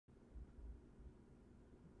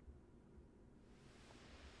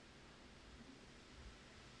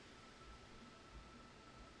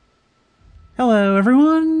Hello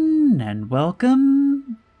everyone, and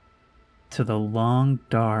welcome to The Long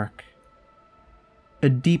Dark, a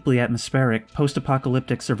deeply atmospheric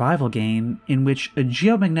post-apocalyptic survival game in which a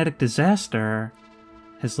geomagnetic disaster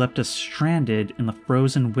has left us stranded in the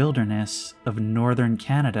frozen wilderness of northern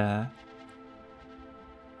Canada.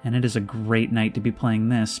 And it is a great night to be playing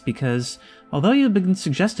this because, although you've been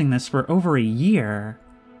suggesting this for over a year,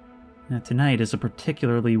 tonight is a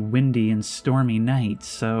particularly windy and stormy night,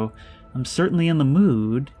 so I'm certainly in the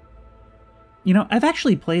mood. You know, I've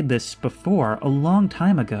actually played this before, a long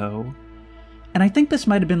time ago, and I think this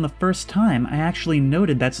might have been the first time I actually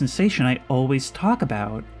noted that sensation I always talk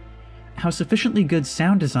about, how sufficiently good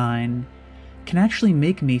sound design can actually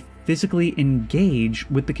make me physically engage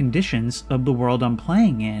with the conditions of the world I'm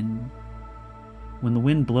playing in. When the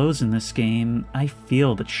wind blows in this game, I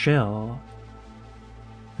feel the chill.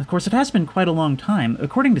 Of course, it has been quite a long time.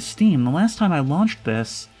 According to Steam, the last time I launched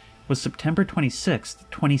this was September 26th,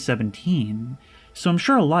 2017, so I'm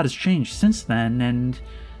sure a lot has changed since then, and,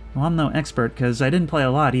 well, I'm no expert because I didn't play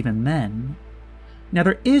a lot even then. Now,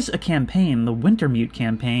 there is a campaign, the Wintermute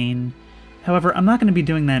campaign. However, I'm not going to be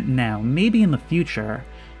doing that now, maybe in the future.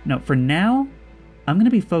 No, for now, I'm going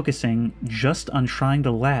to be focusing just on trying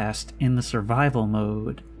to last in the survival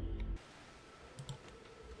mode.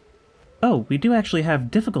 Oh, we do actually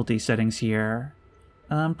have difficulty settings here.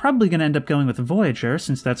 I'm probably going to end up going with Voyager,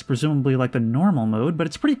 since that's presumably like the normal mode, but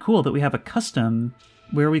it's pretty cool that we have a custom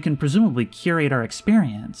where we can presumably curate our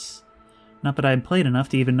experience. Not that I'd played enough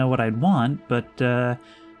to even know what I'd want, but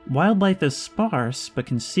wildlife is sparse but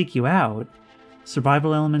can seek you out.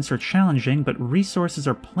 Survival elements are challenging, but resources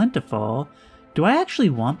are plentiful. Do I actually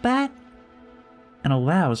want that? And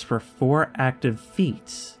allows for 4 active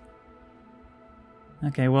feats.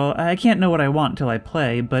 Okay, well, I can't know what I want until I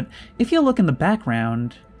play, but if you look in the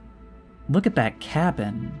background, look at that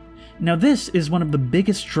cabin. Now this is one of the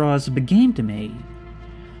biggest draws of the game to me,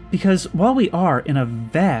 because while we are in a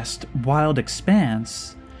vast, wild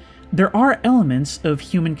expanse, there are elements of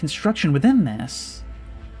human construction within this.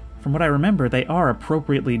 From what I remember, they are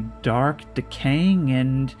appropriately dark, decaying,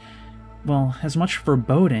 and, well, as much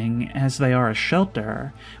foreboding as they are a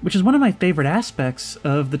shelter, which is one of my favorite aspects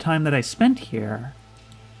of the time that I spent here.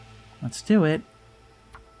 Let's do it.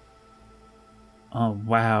 Oh,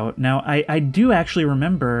 wow. Now, I do actually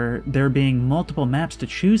remember there being multiple maps to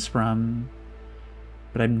choose from,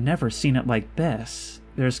 but I've never seen it like this.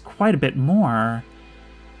 There's quite a bit more,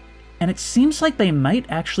 and it seems like they might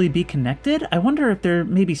actually be connected. I wonder if they're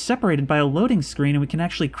maybe separated by a loading screen and we can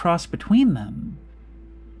actually cross between them.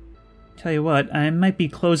 Tell you what, I might be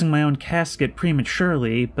closing my own casket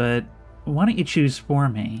prematurely, but why don't you choose for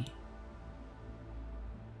me?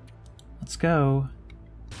 Let's go.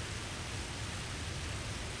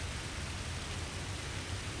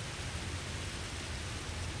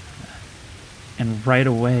 And right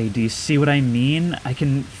away, do you see what I mean? I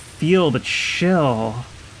can feel the chill.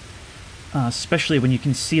 Especially when you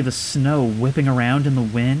can see the snow whipping around in the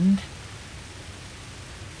wind.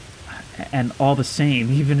 And all the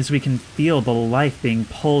same, even as we can feel the life being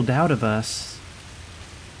pulled out of us,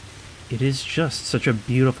 it is just such a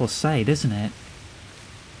beautiful sight, isn't it?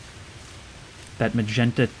 That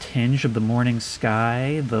magenta tinge of the morning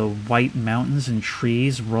sky, the white mountains and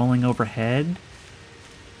trees rolling overhead,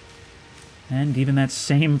 and even that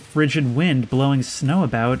same frigid wind blowing snow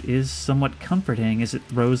about is somewhat comforting as it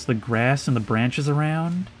throws the grass and the branches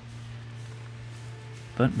around.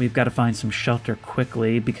 But we've got to find some shelter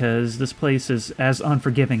quickly because this place is as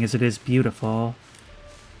unforgiving as it is beautiful.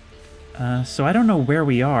 So I don't know where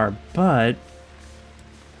we are, but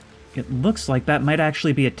it looks like that might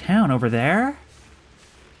actually be a town over there.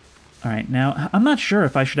 Alright, now, I'm not sure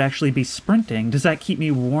if I should actually be sprinting. Does that keep me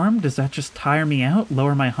warm? Does that just tire me out,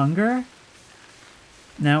 lower my hunger?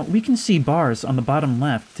 Now, we can see bars on the bottom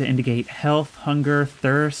left to indicate health, hunger,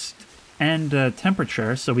 thirst, and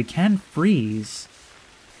temperature, so we can freeze.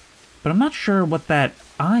 But I'm not sure what that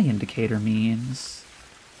eye indicator means.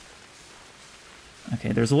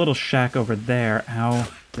 Okay, there's a little shack over there. Ow.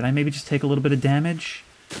 Did I maybe just take a little bit of damage?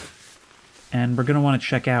 And we're going to want to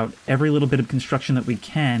check out every little bit of construction that we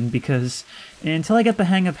can, because until I get the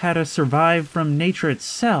hang of how to survive from nature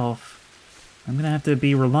itself, I'm going to have to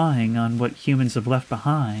be relying on what humans have left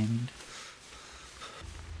behind.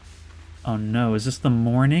 Oh no, is this the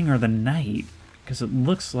morning or the night? Because it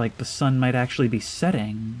looks like the sun might actually be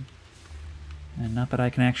setting. And not that I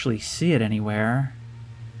can actually see it anywhere.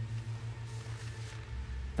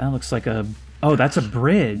 That looks like a... Oh, that's a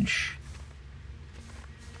bridge!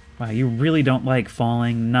 Wow, you really don't like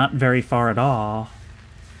falling not very far at all.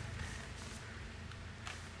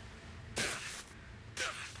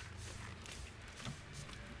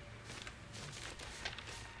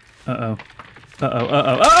 Uh-oh. Uh-oh,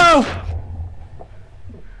 uh-oh, uh-oh!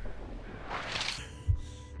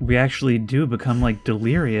 We actually do become, like,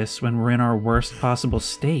 delirious when we're in our worst possible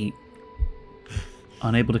state.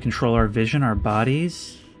 Unable to control our vision, our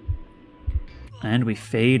bodies. And we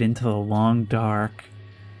fade into the long dark.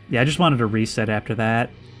 Yeah, I just wanted to reset after that.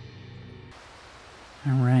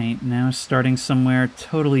 Alright, now starting somewhere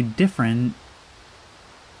totally different.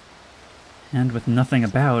 And with nothing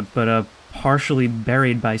about but a partially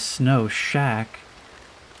buried by snow shack.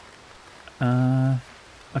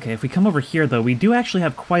 Okay, if we come over here, though, we do actually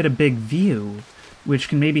have quite a big view, which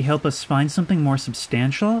can maybe help us find something more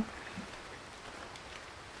substantial.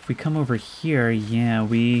 If we come over here, yeah,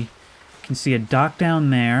 we can see a dock down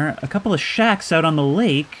there, a couple of shacks out on the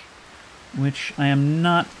lake, which I am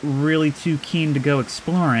not really too keen to go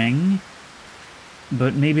exploring,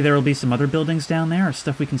 but maybe there will be some other buildings down there, or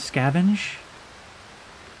stuff we can scavenge.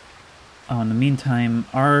 Oh, in the meantime,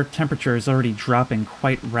 our temperature is already dropping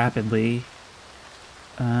quite rapidly.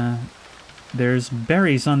 There's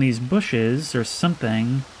berries on these bushes, or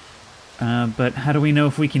something, but how do we know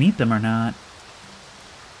if we can eat them or not?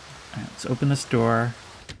 Alright, let's open this door.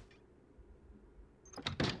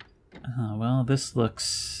 Oh, well, this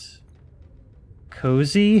looks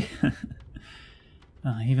cozy,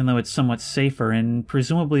 even though it's somewhat safer and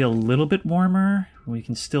presumably a little bit warmer. We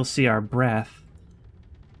can still see our breath.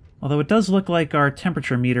 Although it does look like our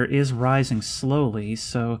temperature meter is rising slowly,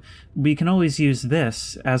 so we can always use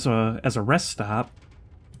this as a rest stop.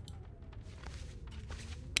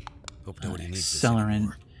 Hope nobody needs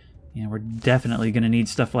accelerant. Yeah, we're definitely going to need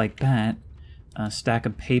stuff like that. A stack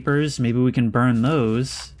of papers, maybe we can burn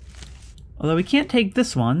those. Although we can't take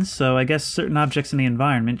this one, so I guess certain objects in the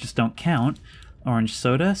environment just don't count. Orange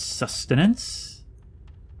soda, sustenance.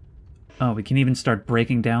 Oh, we can even start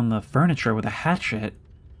breaking down the furniture with a hatchet.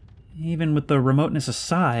 Even with the remoteness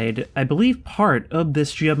aside, I believe part of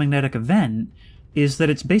this geomagnetic event is that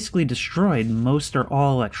it's basically destroyed most or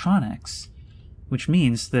all electronics, which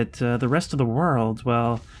means that the rest of the world,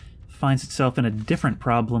 well, finds itself in a different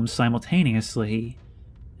problem simultaneously,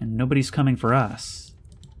 and nobody's coming for us.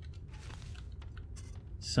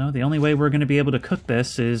 So the only way we're going to be able to cook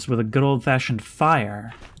this is with a good old-fashioned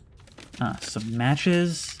fire. Some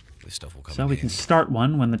matches, This stuff will come so in we can handy. start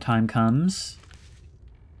one when the time comes.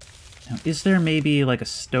 Now, is there maybe like a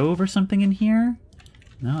stove or something in here?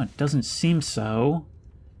 No, it doesn't seem so.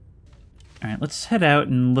 Alright, let's head out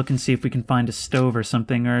and look and see if we can find a stove or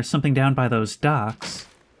something down by those docks.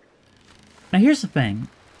 Now here's the thing.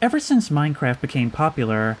 Ever since Minecraft became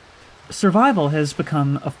popular, survival has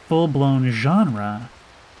become a full-blown genre.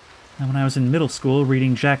 And when I was in middle school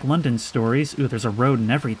reading Jack London stories, ooh, there's a road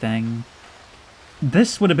and everything,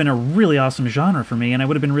 this would have been a really awesome genre for me, and I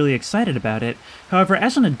would have been really excited about it. However,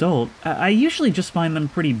 as an adult, I usually just find them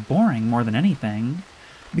pretty boring more than anything.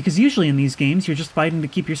 Because usually in these games, you're just fighting to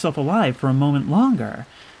keep yourself alive for a moment longer.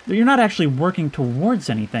 You're not actually working towards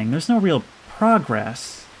anything. There's no real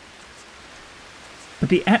progress. But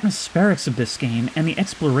the atmospherics of this game and the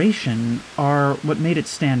exploration are what made it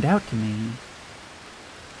stand out to me.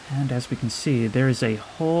 And as we can see, there is a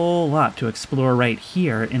whole lot to explore right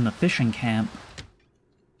here in the fishing camp.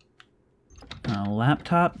 A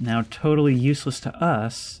laptop, now totally useless to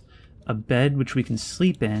us. A bed which we can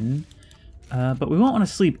sleep in. But we won't want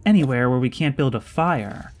to sleep anywhere where we can't build a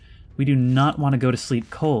fire. We do not want to go to sleep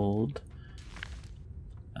cold.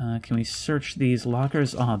 Can we search these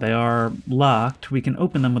lockers? Oh, they are locked. We can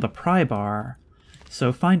open them with a pry bar.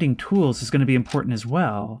 So finding tools is going to be important as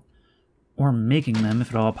well. Or making them, if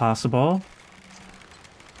at all possible.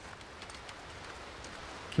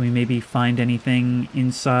 Can we maybe find anything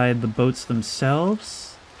inside the boats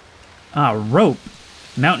themselves? Ah, rope!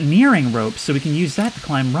 Mountaineering rope, so we can use that to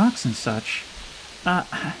climb rocks and such.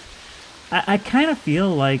 I kind of feel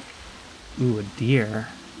like... Ooh, a deer.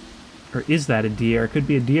 Or is that a deer? Could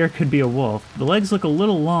be a deer, could be a wolf. The legs look a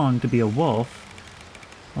little long to be a wolf.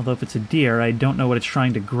 Although if it's a deer, I don't know what it's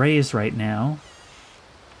trying to graze right now.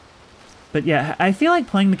 But yeah, I feel like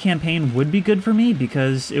playing the campaign would be good for me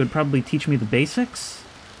because it would probably teach me the basics.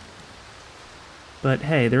 But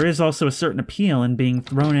hey, there is also a certain appeal in being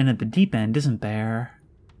thrown in at the deep end, isn't there?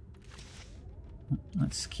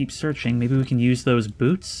 Let's keep searching. Maybe we can use those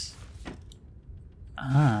boots?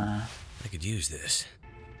 Ah. I could use this.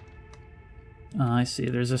 Oh, I see.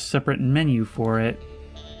 There's a separate menu for it.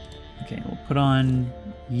 Okay, we'll put on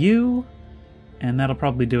you, and that'll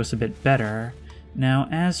probably do us a bit better. Now,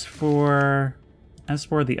 as for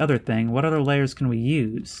the other thing, what other layers can we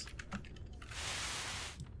use?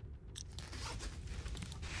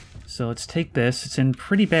 So let's take this. It's in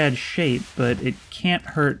pretty bad shape, but it can't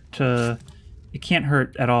hurt to it can't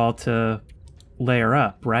hurt at all to layer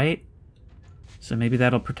up, right? So maybe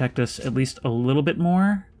that'll protect us at least a little bit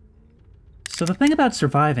more. So the thing about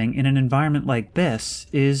surviving in an environment like this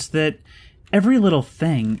is that every little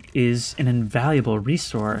thing is an invaluable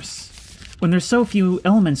resource. When there's so few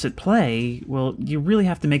elements at play, well, you really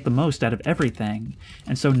have to make the most out of everything,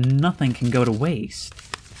 and so nothing can go to waste.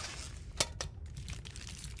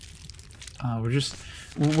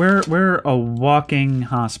 We're a walking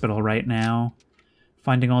hospital right now,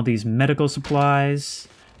 finding all these medical supplies.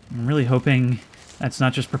 I'm really hoping that's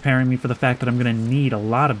not just preparing me for the fact that I'm going to need a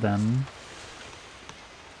lot of them.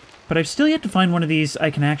 But I've still yet to find one of these I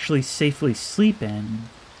can actually safely sleep in.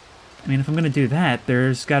 I mean, if I'm going to do that,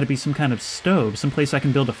 there's got to be some kind of stove, someplace I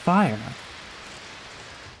can build a fire.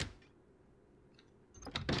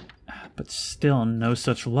 But still, no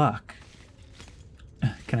such luck.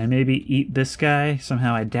 Can I maybe eat this guy?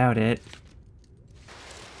 Somehow I doubt it.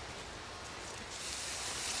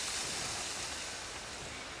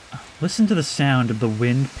 Listen to the sound of the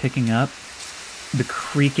wind picking up, the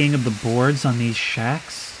creaking of the boards on these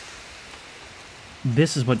shacks.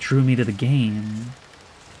 This is what drew me to the game.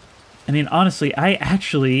 I mean, honestly, I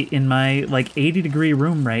actually, in my, like, 80-degree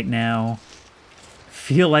room right now,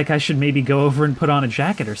 feel like I should maybe go over and put on a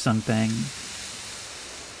jacket or something.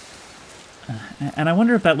 And I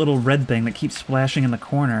wonder if that little red thing that keeps splashing in the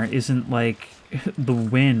corner isn't, like, the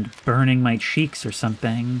wind burning my cheeks or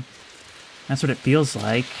something. That's what it feels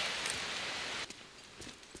like.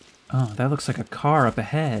 Oh, that looks like a car up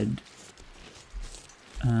ahead.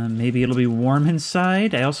 Maybe it'll be warm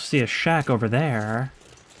inside? I also see a shack over there.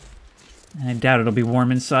 I doubt it'll be warm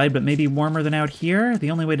inside, but maybe warmer than out here? The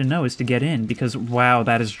only way to know is to get in, because, wow,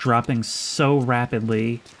 that is dropping so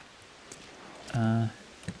rapidly. Can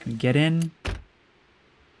we get in?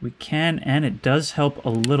 We can, and it does help a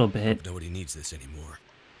little bit. Nobody needs this anymore.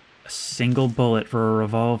 A single bullet for a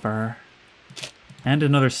revolver. And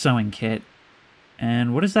another sewing kit.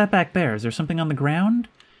 And what is that back there? Is there something on the ground?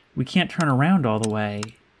 We can't turn around all the way.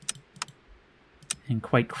 And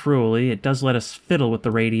quite cruelly, it does let us fiddle with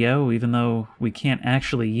the radio, even though we can't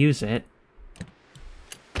actually use it.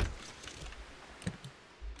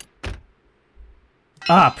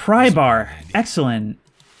 Ah, pry bar! Excellent!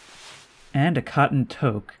 And a cotton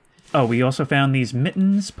toque. Oh, we also found these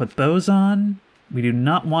mittens, put those on. We do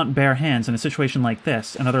not want bare hands in a situation like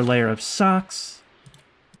this. Another layer of socks.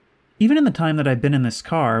 Even in the time that I've been in this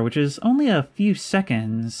car, which is only a few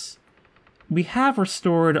seconds, we have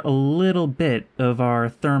restored a little bit of our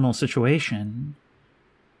thermal situation.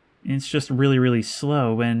 It's just really, really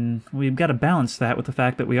slow, and we've got to balance that with the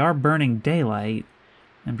fact that we are burning daylight,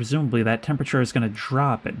 and presumably that temperature is going to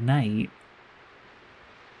drop at night.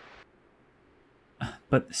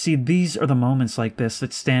 But see, these are the moments like this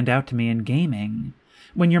that stand out to me in gaming.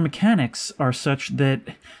 When your mechanics are such that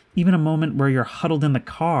even a moment where you're huddled in the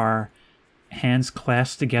car, hands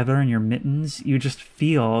clasped together in your mittens, you just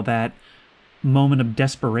feel that moment of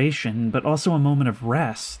desperation, but also a moment of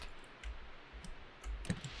rest.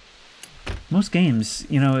 Most games,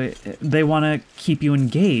 you know, they want to keep you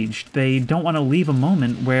engaged. They don't want to leave a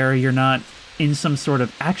moment where you're not in some sort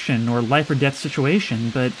of action or life or death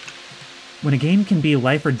situation, but when a game can be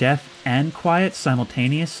life or death and quiet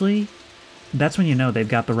simultaneously, that's when you know they've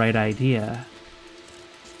got the right idea.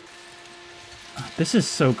 This is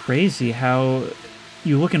so crazy how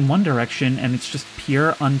you look in one direction and it's just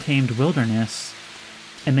pure untamed wilderness,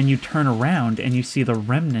 and then you turn around and you see the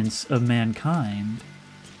remnants of mankind.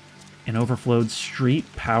 An overflowed street,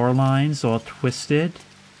 power lines all twisted.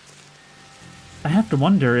 I have to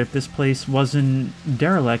wonder if this place wasn't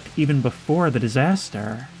derelict even before the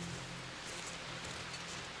disaster.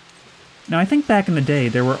 Now, I think back in the day,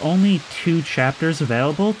 there were only 2 chapters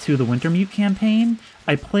available to the Wintermute campaign.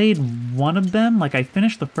 I played one of them, like I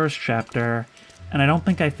finished the first chapter, and I don't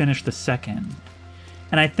think I finished the second.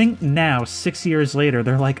 And I think now, 6 years later,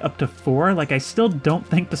 they're like up to 4. Like, I still don't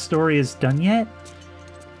think the story is done yet,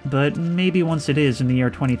 but maybe once it is in the year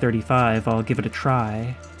 2035, I'll give it a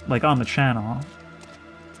try, like on the channel.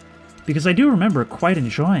 Because I do remember quite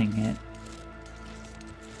enjoying it.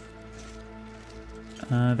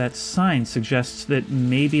 That sign suggests that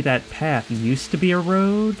maybe that path used to be a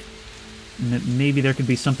road, and that maybe there could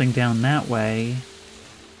be something down that way.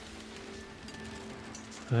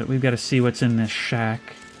 But we've got to see what's in this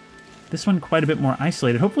shack. This one quite a bit more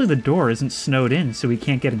isolated. Hopefully the door isn't snowed in so we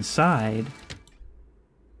can't get inside.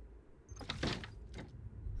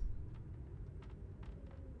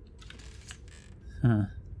 Huh.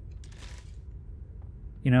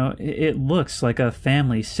 You know, it looks like a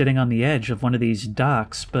family sitting on the edge of one of these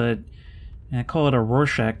docks, but I call it a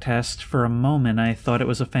Rorschach test. For a moment, I thought it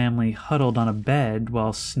was a family huddled on a bed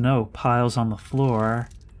while snow piles on the floor.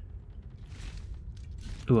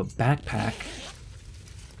 Ooh, a backpack.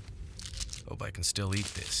 Hope I can still eat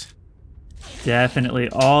this. Definitely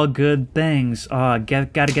all good things. Gotta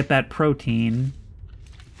get that protein.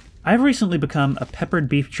 I've recently become a peppered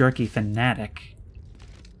beef jerky fanatic.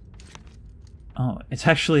 Oh, it's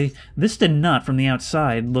actually... This did not, from the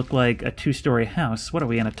outside, look like a two-story house. What are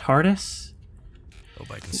we, in a TARDIS?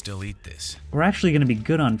 Hope I can still eat this. We're actually going to be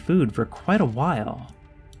good on food for quite a while.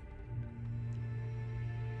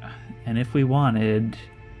 And if we wanted...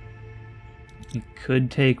 We could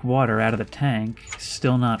take water out of the tank,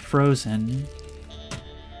 still not frozen.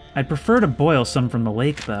 I'd prefer to boil some from the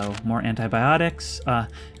lake, though. More antibiotics.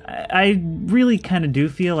 I really kind of do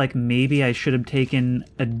feel like maybe I should have taken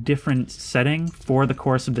a different setting for the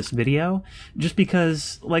course of this video, just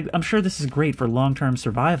because, like, I'm sure this is great for long-term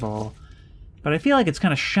survival, but I feel like it's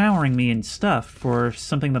kind of showering me in stuff for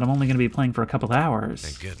something that I'm only going to be playing for a couple hours.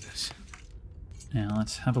 Thank goodness. Now,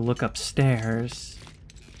 let's have a look upstairs.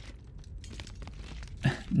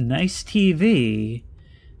 Nice TV,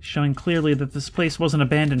 showing clearly that this place wasn't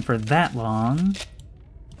abandoned for that long.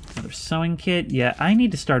 Another sewing kit. Yeah, I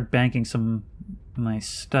need to start banking some of my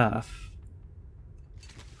stuff.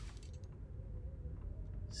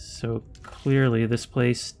 So clearly this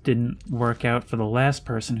place didn't work out for the last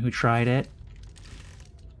person who tried it.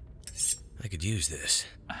 I could use this.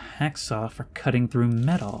 A hacksaw for cutting through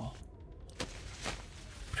metal.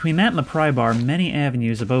 Between that and the pry bar, many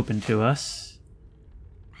avenues have opened to us.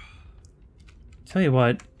 Tell you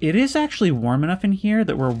what, it is actually warm enough in here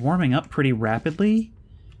that we're warming up pretty rapidly.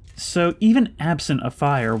 So even absent a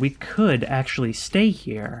fire, we could actually stay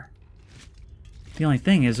here. The only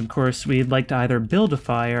thing is, of course, we'd like to either build a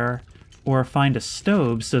fire or find a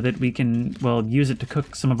stove so that we can, well, use it to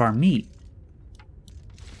cook some of our meat.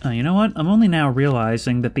 You know what? I'm only now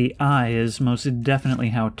realizing that the eye is most definitely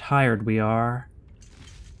how tired we are.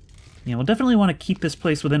 Yeah, we'll definitely want to keep this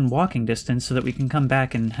place within walking distance so that we can come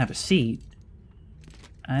back and have a seat.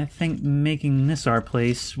 I think making this our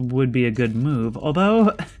place would be a good move,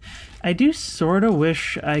 although I do sort of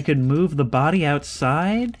wish I could move the body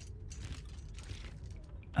outside.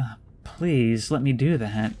 Please, let me do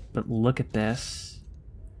that, but look at this.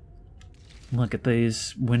 Look at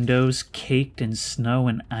these windows caked in snow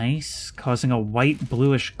and ice, causing a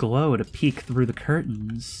white-bluish glow to peek through the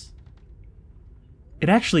curtains. It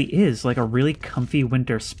actually is like a really comfy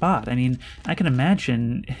winter spot. I mean, I can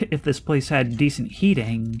imagine if this place had decent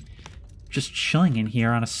heating, just chilling in here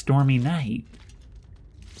on a stormy night.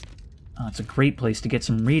 Oh, it's a great place to get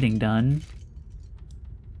some reading done.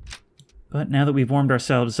 But now that we've warmed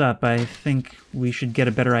ourselves up, I think we should get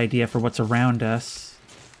a better idea for what's around us.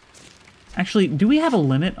 Actually, do we have a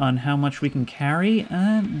limit on how much we can carry?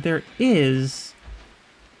 There is...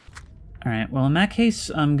 Alright, well in that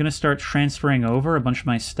case, I'm gonna start transferring over a bunch of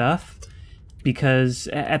my stuff, because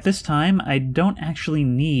at this time, I don't actually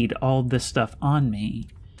need all this stuff on me.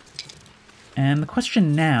 And the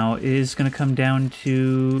question now is gonna come down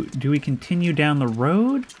to, do we continue down the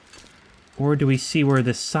road? Or do we see where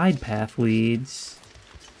this side path leads?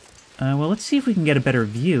 Well, let's see if we can get a better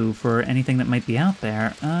view for anything that might be out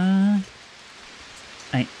there.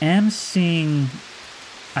 I am seeing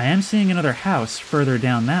another house further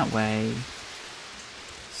down that way.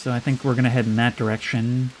 So I think we're going to head in that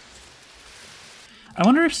direction. I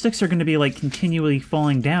wonder if sticks are going to be, like, continually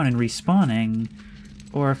falling down and respawning.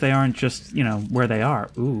 Or if they aren't just, you know, where they are.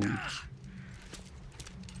 Ooh.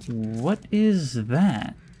 What is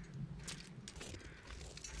that?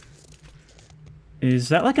 Is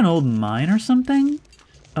that like an old mine or something?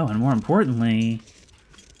 Oh, and more importantly...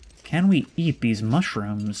 Can we eat these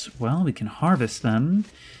mushrooms? Well, we can harvest them.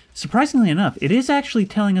 Surprisingly enough, it is actually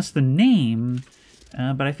telling us the name,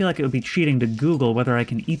 but I feel like it would be cheating to Google whether I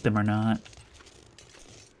can eat them or not.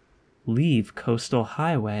 Leave Coastal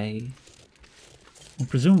Highway. Well,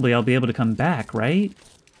 presumably I'll be able to come back, right?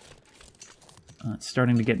 It's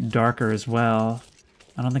starting to get darker as well.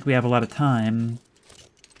 I don't think we have a lot of time.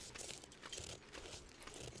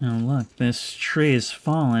 Oh, look, this tree has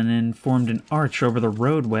fallen and formed an arch over the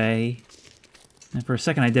roadway. And for a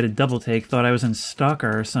second I did a double take, thought I was in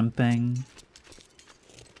Stalker or something.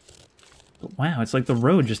 But wow, it's like the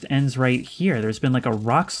road just ends right here. There's been like a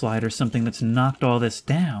rock slide or something that's knocked all this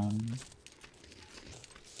down.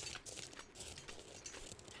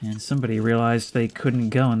 And somebody realized they couldn't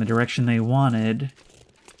go in the direction they wanted.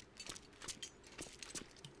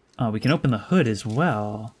 Oh, we can open the hood as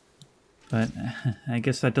well. But I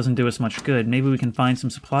guess that doesn't do us much good. Maybe we can find some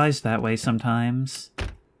supplies that way sometimes.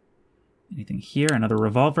 Anything here? Another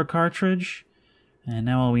revolver cartridge. And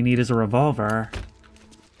now all we need is a revolver.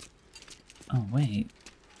 Oh, wait.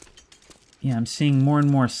 Yeah, I'm seeing more and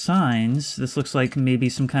more signs. This looks like maybe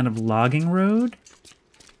some kind of logging road.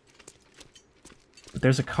 But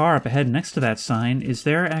there's a car up ahead next to that sign. Is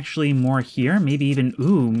there actually more here? Maybe even,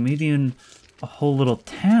 ooh, maybe even a whole little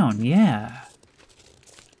town, yeah.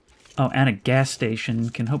 Oh, and a gas station.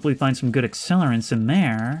 Can hopefully find some good accelerants in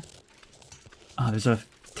there. Oh, there's a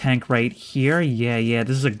tank right here. Yeah,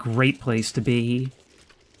 this is a great place to be.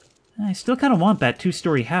 I still kind of want that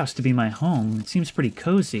 2-story house to be my home. It seems pretty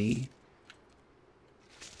cozy.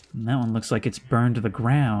 And that one looks like it's burned to the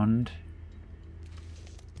ground.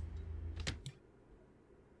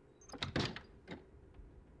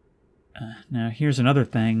 Now, here's another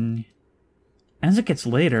thing. As it gets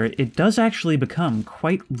later, it does actually become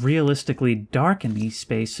quite realistically dark in these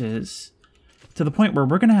spaces, to the point where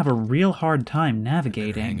we're going to have a real hard time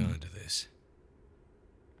navigating. Hang on to this.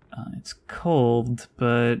 It's cold,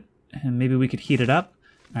 but maybe we could heat it up?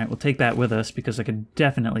 Alright, we'll take that with us, because I could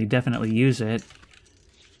definitely use it.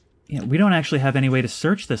 Yeah, we don't actually have any way to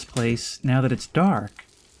search this place now that it's dark.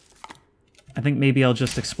 I think maybe I'll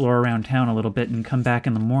just explore around town a little bit and come back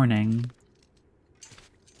in the morning.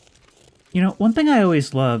 You know, one thing I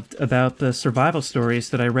always loved about the survival stories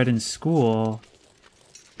that I read in school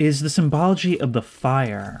is the symbology of the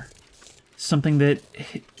fire. Something that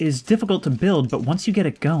is difficult to build, but once you get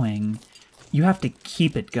it going, you have to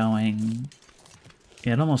keep it going.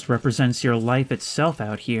 It almost represents your life itself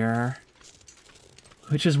out here.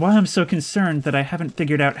 Which is why I'm so concerned that I haven't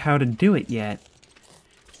figured out how to do it yet.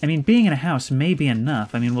 I mean, being in a house may be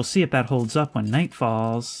enough. I mean, we'll see if that holds up when night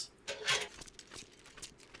falls.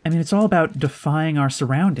 I mean, it's all about defying our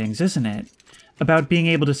surroundings, isn't it? About being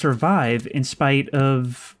able to survive in spite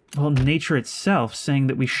of, well, nature itself saying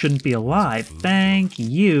that we shouldn't be alive. Thank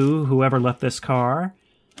you, whoever left this car.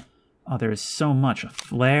 Oh, there is so much. A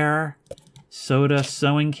flare, soda,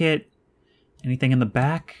 sewing kit. Anything in the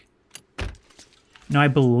back? Now, I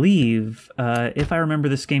believe, if I remember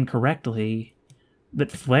this game correctly, that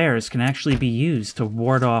flares can actually be used to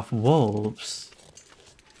ward off wolves.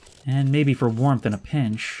 And maybe for warmth in a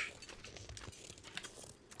pinch.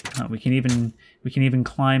 We can even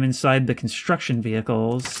climb inside the construction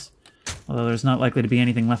vehicles, although there's not likely to be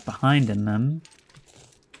anything left behind in them.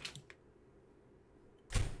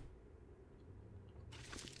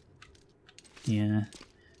 Yeah,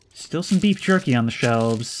 still some beef jerky on the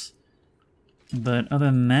shelves. But other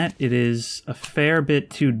than that, it is a fair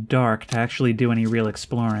bit too dark to actually do any real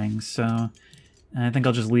exploring, so I think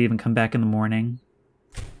I'll just leave and come back in the morning.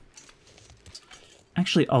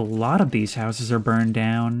 Actually, a lot of these houses are burned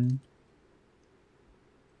down.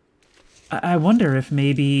 I wonder if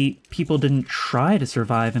maybe people didn't try to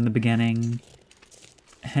survive in the beginning,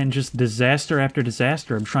 and just disaster after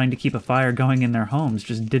disaster of trying to keep a fire going in their homes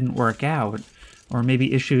just didn't work out, or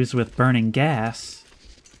maybe issues with burning gas.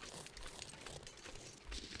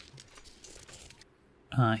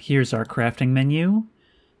 Here's our crafting menu.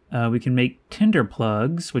 We can make tinder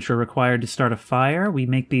plugs, which are required to start a fire. We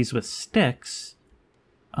make these with sticks.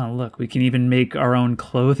 Oh, look, we can even make our own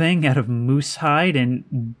clothing out of moose hide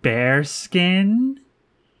and bear skin.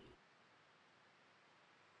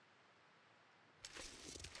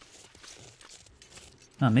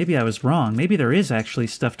 Maybe I was wrong. Maybe there is actually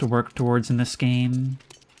stuff to work towards in this game.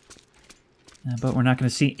 But we're not going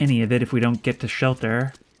to see any of it if we don't get to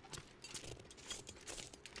shelter.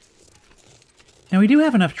 Now, we do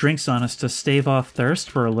have enough drinks on us to stave off thirst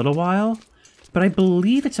for a little while, but I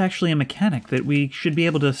believe it's actually a mechanic that we should be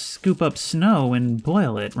able to scoop up snow and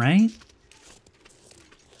boil it, right?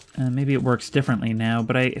 Maybe it works differently now,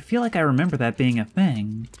 but I feel like I remember that being a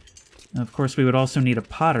thing. Of course, we would also need a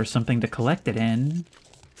pot or something to collect it in.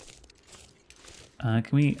 Can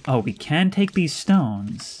we... Oh, we can take these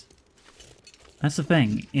stones. That's the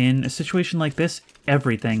thing. In a situation like this,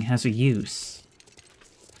 everything has a use.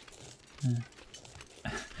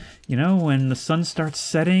 You know, when the sun starts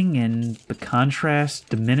setting and the contrast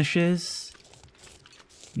diminishes,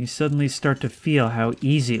 you suddenly start to feel how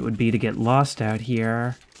easy it would be to get lost out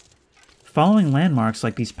here. Following landmarks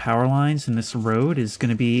like these power lines and this road is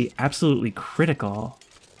going to be absolutely critical.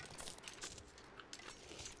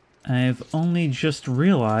 I've only just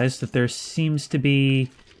realized that there seems to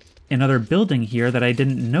be another building here that I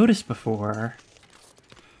didn't notice before.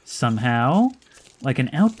 Somehow, like an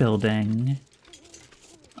outbuilding.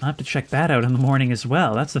 I'll have to check that out in the morning as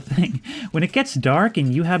well. That's the thing. When it gets dark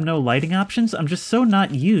and you have no lighting options, I'm just so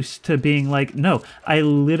not used to being like, no, I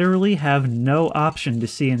literally have no option to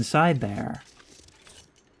see inside there.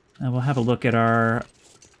 And we'll have a look at our...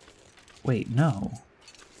 Wait, no.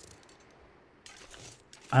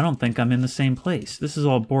 I don't think I'm in the same place. This is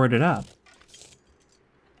all boarded up.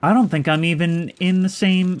 I don't think I'm even in the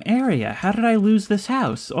same area. How did I lose this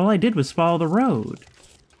house? All I did was follow the road.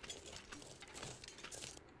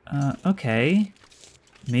 Okay.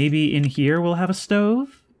 Maybe in here we'll have a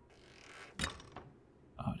stove?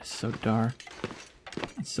 Oh, it's so dark.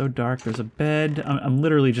 It's so dark. There's a bed. I'm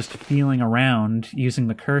literally just feeling around using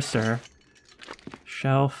the cursor.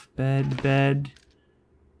 Shelf, bed, bed.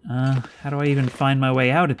 How do I even find my way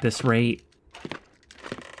out at this rate?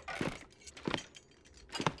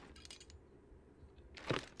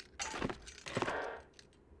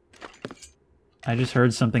 I just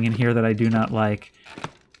heard something in here that I do not like.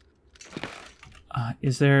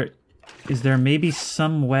 Is there maybe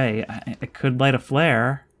some way I could light a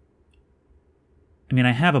flare? I mean,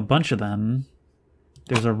 I have a bunch of them.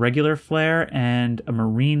 There's a regular flare and a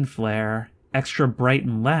marine flare. Extra bright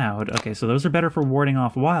and loud. Okay, so those are better for warding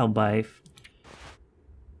off wildlife.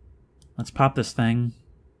 Let's pop this thing.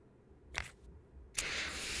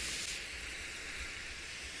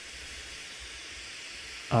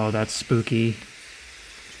 Oh, that's spooky.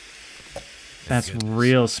 That's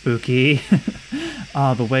real spooky.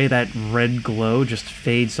 Oh, the way that red glow just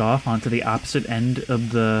fades off onto the opposite end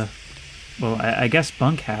of the, well, I guess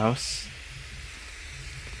bunkhouse.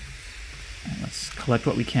 Let's collect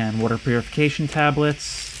what we can. Water purification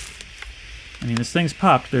tablets. I mean, this thing's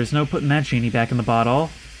popped. There's no putting that genie back in the bottle.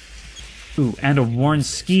 Ooh, and a worn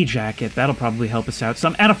ski jacket. That'll probably help us out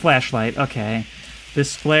some. And a flashlight. Okay.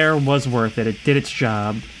 This flare was worth it. It did its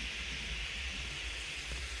job.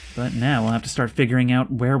 But now we'll have to start figuring out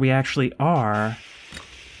where we actually are.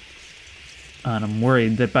 And I'm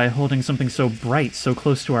worried that by holding something so bright so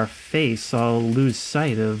close to our face, I'll lose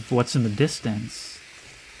sight of what's in the distance.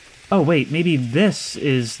 Oh, wait, maybe this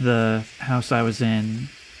is the house I was in.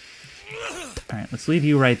 Alright, let's leave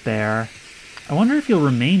you right there. I wonder if you'll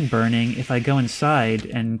remain burning if I go inside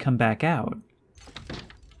and come back out.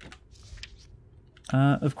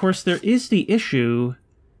 Of course, there is the issue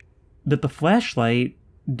that the flashlight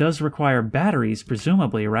does require batteries,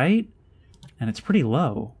 presumably, right? And it's pretty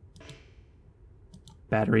low.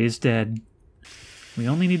 Battery is dead. We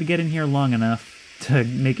only need to get in here long enough to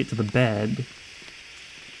make it to the bed.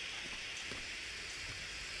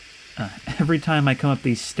 Every time I come up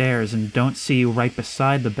these stairs and don't see you right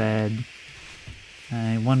beside the bed,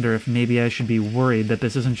 I wonder if maybe I should be worried that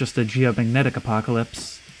this isn't just a geomagnetic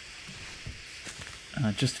apocalypse.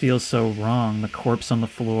 It just feels so wrong. The corpse on the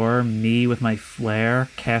floor, me with my flare,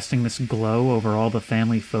 casting this glow over all the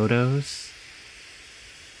family photos.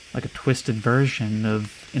 Like a twisted version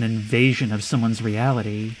of an invasion of someone's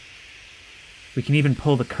reality. We can even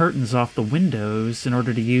pull the curtains off the windows in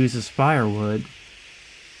order to use as firewood.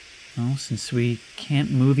 Well, since we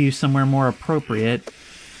can't move you somewhere more appropriate,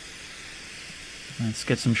 let's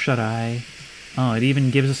get some shut-eye. Oh, it even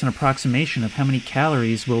gives us an approximation of how many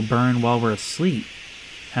calories we'll burn while we're asleep.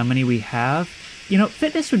 How many we have. You know,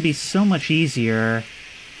 fitness would be so much easier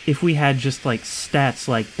if we had just, like, stats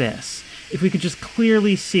like this. If we could just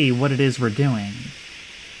clearly see what it is we're doing.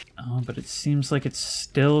 Oh, but it seems like it's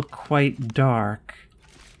still quite dark.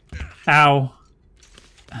 Ow!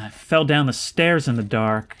 I fell down the stairs in the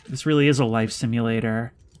dark. This really is a life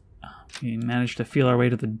simulator. We managed to feel our way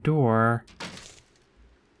to the door.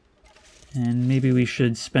 And maybe we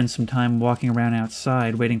should spend some time walking around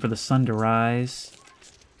outside, waiting for the sun to rise.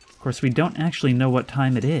 Of course, we don't actually know what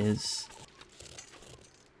time it is.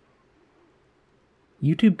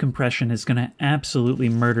 YouTube compression is going to absolutely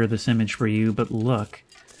murder this image for you, but look.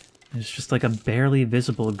 There's just like a barely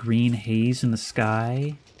visible green haze in the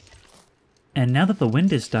sky. And now that the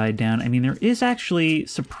wind has died down, I mean, there is actually,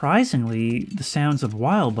 surprisingly, the sounds of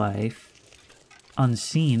wildlife.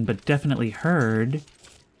 Unseen, but definitely heard.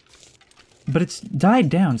 But it's died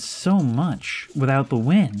down so much without the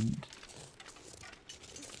wind.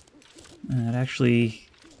 And it actually,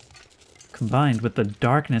 combined with the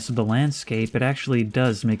darkness of the landscape, it actually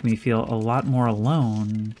does make me feel a lot more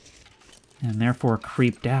alone, and therefore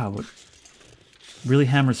creeped out. Really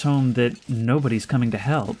hammers home that nobody's coming to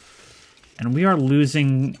help. And we are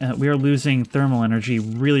losing thermal energy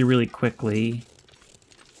really, really quickly.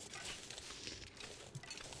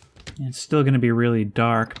 It's still going to be really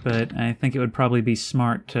dark, but I think it would probably be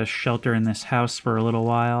smart to shelter in this house for a little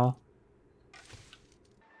while.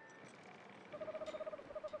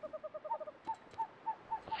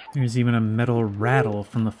 There's even a metal rattle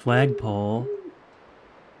from the flagpole.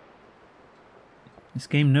 This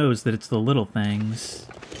game knows that it's the little things.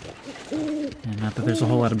 And not that there's a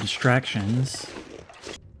whole lot of distractions.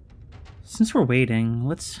 Since we're waiting,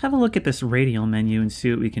 let's have a look at this radial menu and see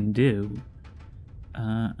what we can do.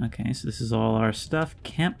 Okay, so this is all our stuff.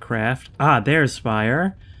 Campcraft. Ah, there's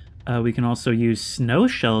fire. We can also use snow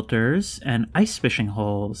shelters and ice fishing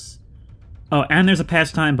holes. Oh, and there's a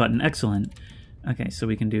pastime button. Excellent. Okay, so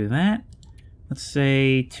we can do that. Let's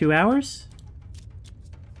say 2 hours?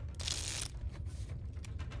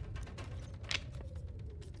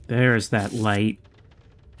 There's that light.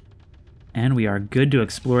 And we are good to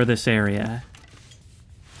explore this area.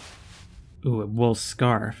 Ooh, a wool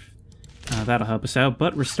scarf. That'll help us out,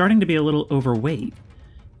 but we're starting to be a little overweight.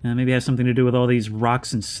 Maybe it has something to do with all these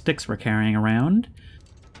rocks and sticks we're carrying around.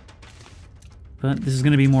 But this is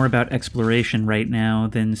going to be more about exploration right now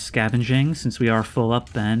than scavenging, since we are full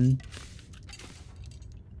up then.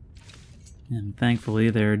 And thankfully,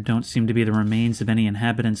 there don't seem to be the remains of any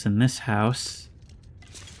inhabitants in this house.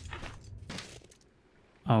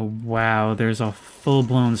 Oh wow, there's a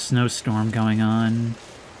full-blown snowstorm going on.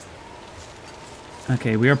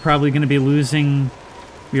 Okay, we are probably going to be losing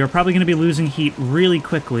heat really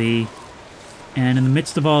quickly. And in the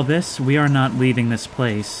midst of all this, we are not leaving this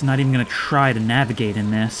place. Not even going to try to navigate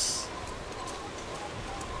in this.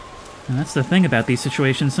 And that's the thing about these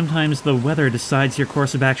situations. Sometimes the weather decides your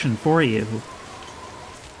course of action for you.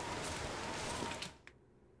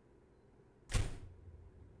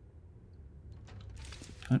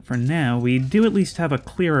 But for now, we do at least have a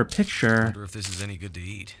clearer picture. I wonder if this is any good to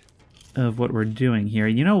eat. Of what we're doing here.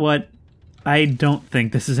 You know what? I don't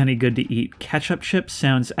think this is any good to eat. Ketchup chips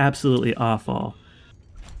sounds absolutely awful.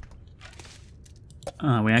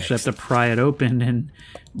 We actually have to pry it open and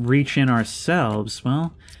reach in ourselves.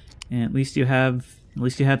 Well, at least you have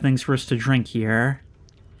things for us to drink here.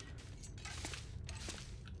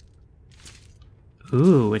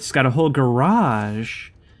 Ooh, it's got a whole garage.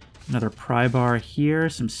 Another pry bar here,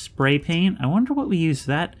 some spray paint. I wonder what we use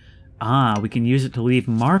that. Ah, we can use it to leave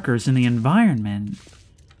markers in the environment.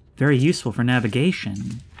 Very useful for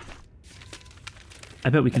navigation. I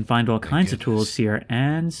bet we can find all kinds of tools here.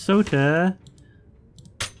 And soda.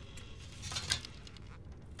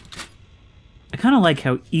 I kind of like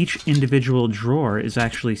how each individual drawer is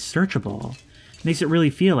actually searchable. Makes it really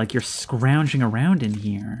feel like you're scrounging around in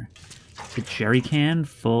here. A jerry can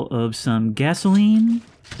full of some gasoline.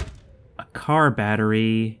 A car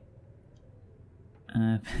battery.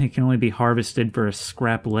 It can only be harvested for a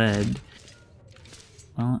scrap lead.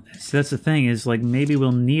 Well, so that's the thing, is like maybe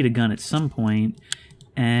we'll need a gun at some point,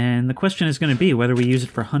 and the question is going to be whether we use it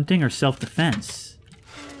for hunting or self-defense.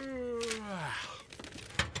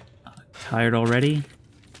 Tired already?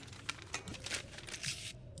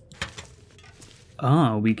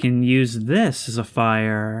 Oh, we can use this as a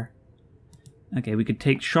fire. Okay, we could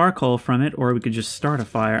take charcoal from it, or we could just start a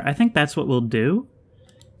fire. I think that's what we'll do.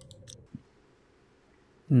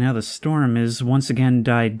 Now the storm has once again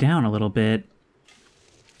died down a little bit.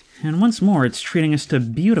 And once more, it's treating us to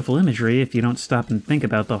beautiful imagery if you don't stop and think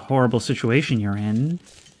about the horrible situation you're in.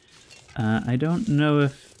 I don't know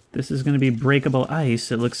if this is going to be breakable ice.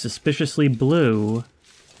 It looks suspiciously blue.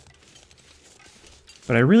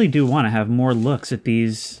 But I really do want to have more looks at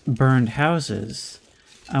these burned houses.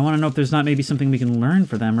 I want to know if there's not maybe something we can learn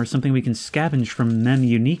for them, or something we can scavenge from them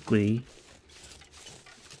uniquely.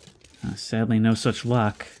 Sadly, no such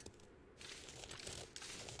luck.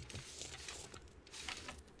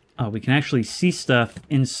 Oh, we can actually see stuff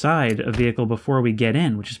inside a vehicle before we get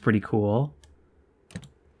in, which is pretty cool.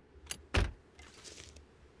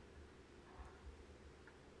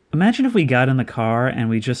 Imagine if we got in the car and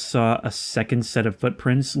we just saw a second set of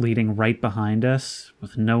footprints leading right behind us,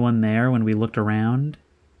 with no one there when we looked around.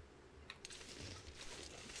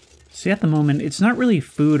 See, at the moment, it's not really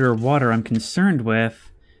food or water I'm concerned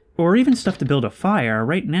with, or even stuff to build a fire.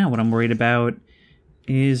 Right now, what I'm worried about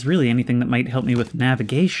is really anything that might help me with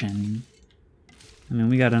navigation. I mean,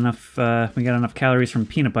 we got enough calories from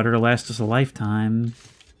peanut butter to last us a lifetime.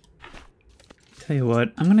 Tell you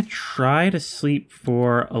what, I'm gonna try to sleep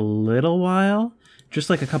for a little while, just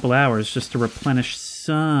like a couple hours, just to replenish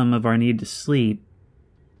some of our need to sleep.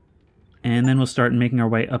 And then we'll start making our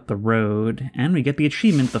way up the road, and we get the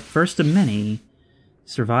achievement, the first of many.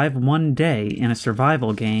 Survive one day in a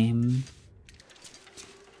survival game.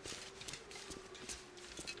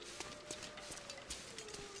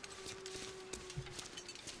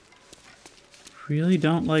 Really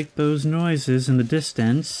don't like those noises in the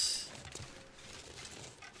distance.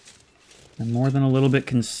 They're more than a little bit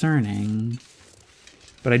concerning.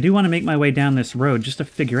 But I do want to make my way down this road just to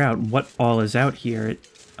figure out what all is out here.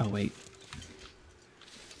 Oh, wait.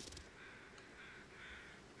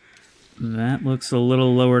 That looks a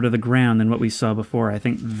little lower to the ground than what we saw before. I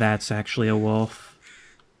think that's actually a wolf.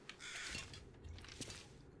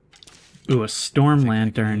 Ooh, a storm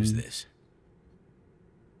lantern. Use this.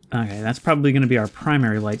 Okay, that's probably going to be our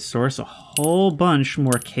primary light source. A whole bunch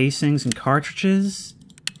more casings and cartridges.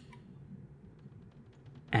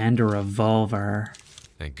 And a revolver.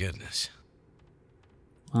 Thank goodness.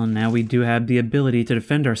 Well, now we do have the ability to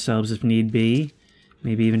defend ourselves if need be.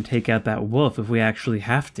 Maybe even take out that wolf if we actually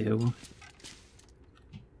have to.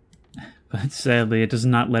 But sadly, it does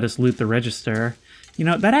not let us loot the register. You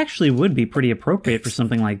know, that actually would be pretty appropriate for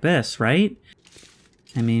something like this, right?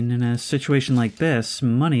 I mean, in a situation like this,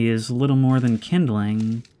 money is little more than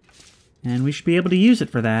kindling. And we should be able to use it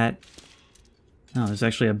for that. Oh, there's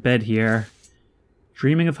actually a bed here.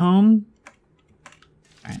 Dreaming of home?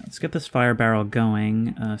 Alright, let's get this fire barrel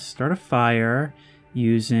going. Start a fire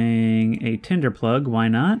using a tinder plug, why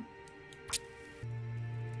not?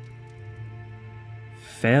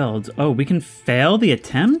 Failed. Oh, we can fail the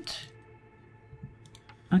attempt?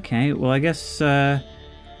 Okay, well I guess the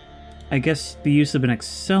use of an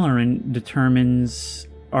accelerant determines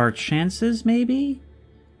our chances, maybe?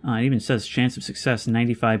 Oh, it even says chance of success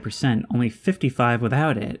 95%, only 55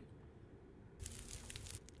 without it.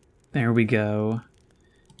 There we go.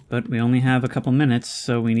 But we only have a couple minutes,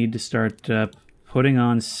 so we need to start putting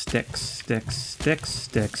on sticks. We are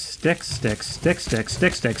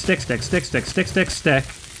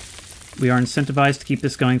incentivized to keep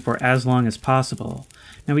this going for as long as possible.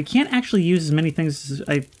 Now, we can't actually use as many things as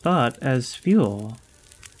I thought as fuel.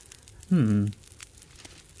 But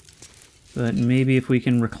maybe if we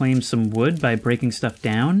can reclaim some wood by breaking stuff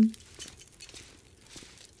down?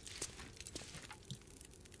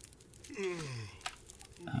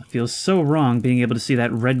 Feels so wrong being able to see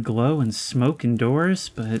that red glow and smoke indoors,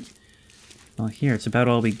 but... well, here, it's about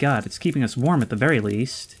all we got. It's keeping us warm at the very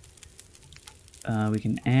least. We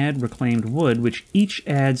can add reclaimed wood, which each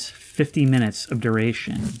adds 50 minutes of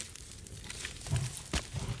duration.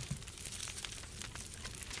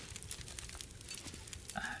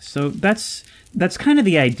 So that's kind of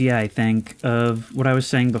the idea, I think, of what I was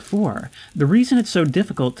saying before. The reason it's so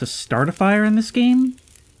difficult to start a fire in this game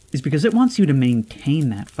is because it wants you to maintain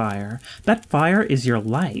that fire. That fire is your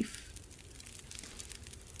life.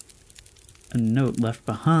 A note left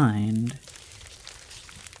behind.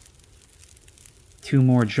 2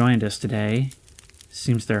 more joined us today.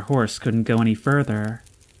 Seems their horse couldn't go any further.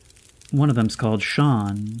 One of them's called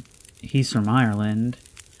Sean. He's from Ireland.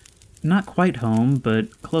 Not quite home,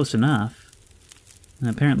 but close enough. And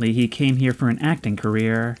apparently he came here for an acting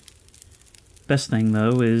career. Best thing,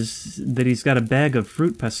 though, is that he's got a bag of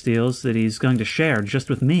fruit pastilles that he's going to share just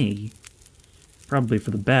with me. Probably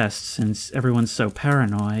for the best, since everyone's so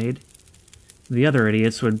paranoid. The other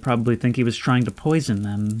idiots would probably think he was trying to poison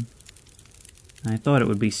them. I thought it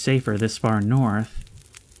would be safer this far north.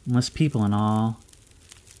 Less people and all.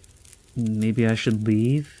 Maybe I should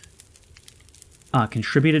leave? Ah,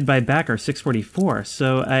 contributed by backer 644.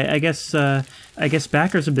 So I guess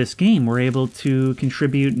backers of this game were able to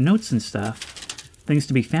contribute notes and stuff, things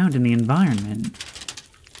to be found in the environment.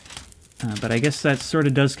 But I guess that sort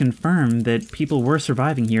of does confirm that people were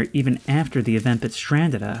surviving here even after the event that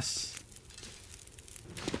stranded us.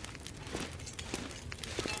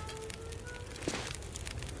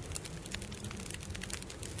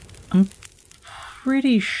 I'm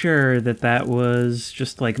pretty sure that was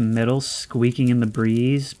just like metal squeaking in the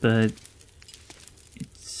breeze, but it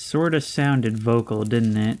sort of sounded vocal,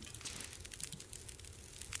 didn't it?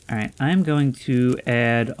 Alright, I'm going to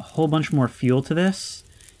add a whole bunch more fuel to this,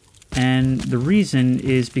 and the reason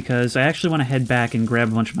is because I actually want to head back and grab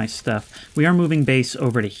a bunch of my stuff. We are moving base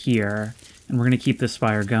over to here, and we're going to keep this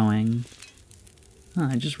fire going.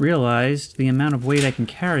 I just realized the amount of weight I can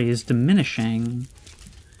carry is diminishing.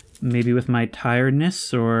 Maybe with my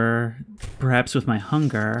tiredness, or perhaps with my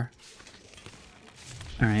hunger.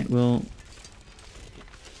 Alright, we'll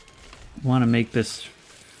want to make this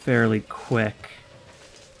fairly quick.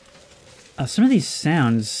 Some of these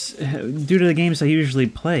sounds, due to the games I usually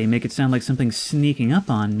play, make it sound like something's sneaking up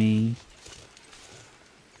on me.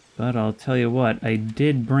 But I'll tell you what, I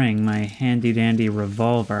did bring my handy-dandy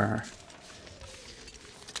revolver.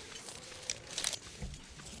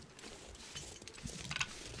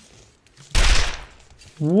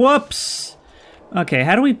 Whoops! Okay,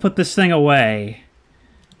 how do we put this thing away?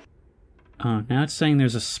 Oh, now it's saying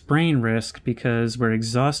there's a sprain risk because we're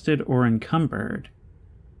exhausted or encumbered.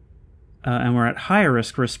 And we're at higher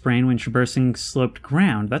risk for a sprain when traversing sloped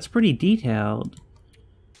ground. That's pretty detailed.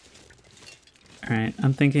 Alright,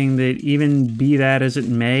 I'm thinking that even be that as it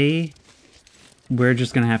may, we're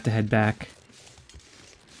just gonna have to head back.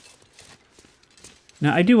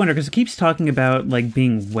 Now, I do wonder, because it keeps talking about, like,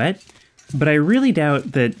 being wet. But I really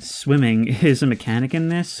doubt that swimming is a mechanic in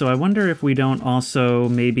this, so I wonder if we don't also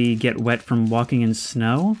maybe get wet from walking in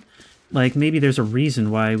snow? Like, maybe there's a reason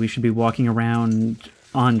why we should be walking around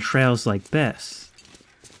on trails like this.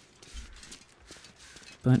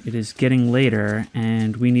 But it is getting later,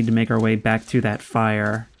 and we need to make our way back to that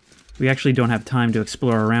fire. We actually don't have time to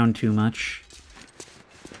explore around too much.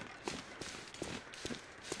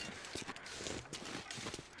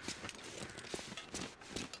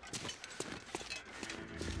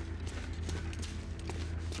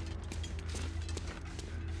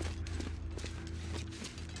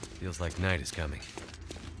 Feels like night is coming.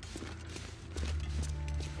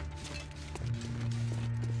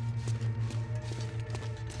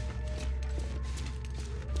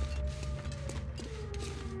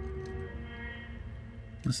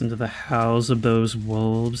 Listen to the howls of those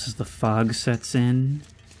wolves as the fog sets in.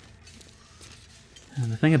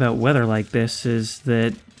 And the thing about weather like this is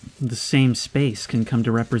that the same space can come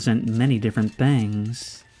to represent many different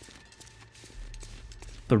things.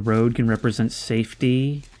 The road can represent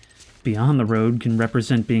safety. Beyond the road can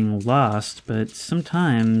represent being lost, but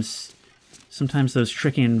sometimes those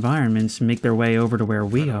tricky environments make their way over to where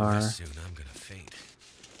we are. Soon I'm gonna faint.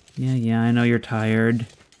 Yeah, I know you're tired.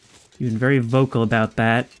 You've been very vocal about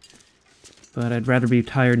that, but I'd rather be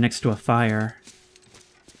tired next to a fire.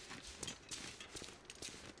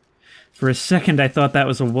 For a second, I thought that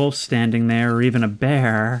was a wolf standing there, or even a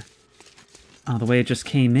bear. Oh, the way it just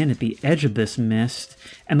came in at the edge of this mist,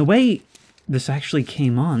 and the way this actually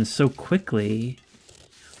came on so quickly.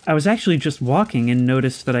 I was actually just walking and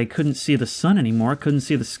noticed that I couldn't see the sun anymore, couldn't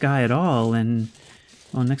see the sky at all, and,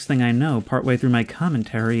 well, next thing I know, partway through my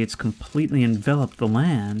commentary, it's completely enveloped the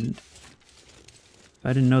land. If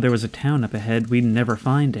I didn't know there was a town up ahead, we'd never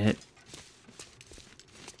find it.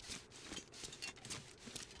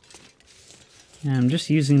 Yeah, I'm just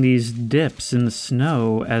using these dips in the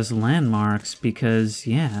snow as landmarks because,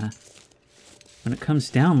 yeah, when it comes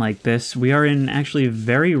down like this, we are in actually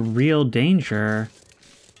very real danger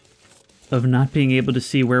of not being able to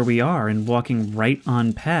see where we are and walking right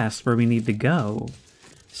on past where we need to go.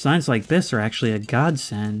 Signs like this are actually a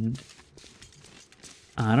godsend.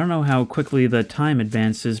 I don't know how quickly the time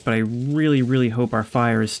advances, but I really, really hope our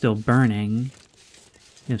fire is still burning.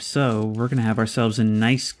 If so, we're gonna have ourselves a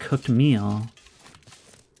nice cooked meal.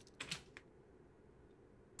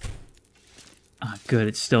 Ah, good,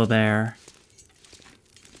 it's still there.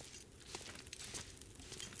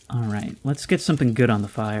 Alright, let's get something good on the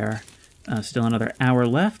fire. Still another hour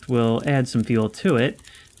left. We'll add some fuel to it.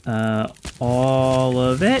 All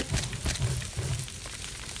of it.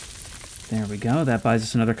 There we go. That buys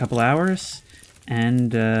us another couple hours.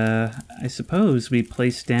 And, I suppose we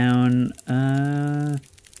place down,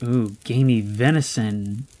 ooh, gamey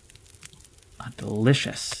venison.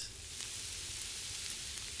 Delicious.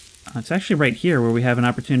 It's actually right here where we have an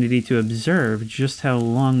opportunity to observe just how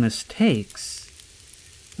long this takes.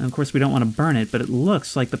 And of course, we don't want to burn it, but it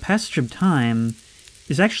looks like the passage of time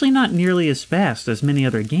is actually not nearly as fast as many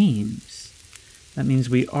other games. That means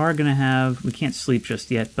we are going to have... We can't sleep just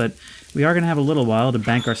yet, but we are going to have a little while to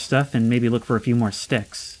bank our stuff and maybe look for a few more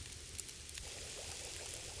sticks.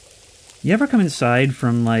 You ever come inside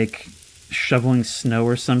from, like, shoveling snow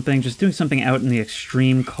or something, just doing something out in the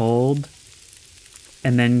extreme cold,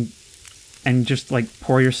 and just, like,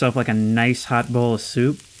 pour yourself, like, a nice hot bowl of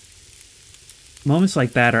soup? Moments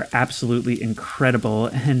like that are absolutely incredible,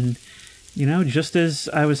 and, you know, just as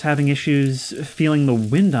I was having issues feeling the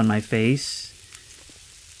wind on my face,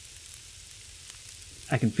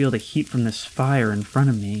 I can feel the heat from this fire in front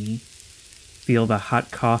of me. Feel the hot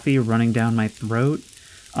coffee running down my throat.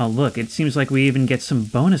 Oh, look, it seems like we even get some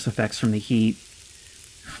bonus effects from the heat.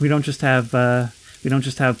 We don't just have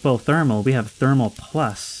full thermal, we have thermal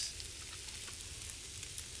plus.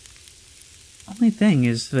 Only thing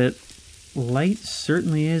is that light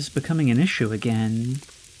certainly is becoming an issue again.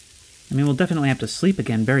 I mean, we'll definitely have to sleep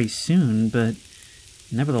again very soon, but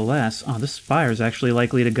nevertheless, oh, this fire is actually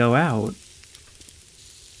likely to go out.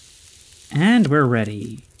 And we're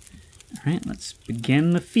ready. Alright, let's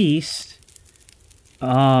begin the feast.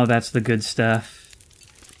 Oh, that's the good stuff.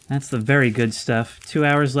 That's the very good stuff. 2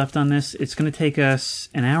 hours left on this. It's going to take us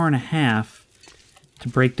an hour and a half to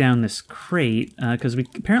break down this crate, because we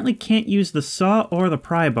apparently can't use the saw or the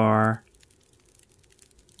pry bar.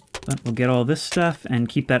 But we'll get all this stuff and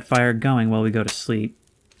keep that fire going while we go to sleep.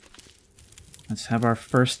 Let's have our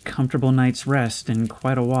first comfortable night's rest in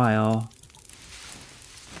quite a while.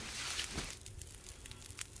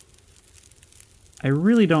 I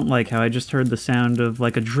really don't like how I just heard the sound of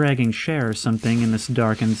like a dragging chair or something in this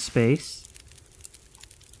darkened space.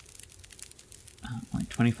 Like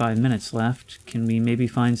 25 minutes left. Can we maybe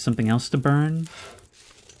find something else to burn?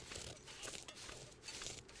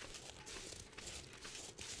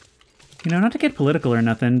 You know, not to get political or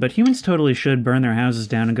nothing, but humans totally should burn their houses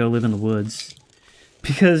down and go live in the woods.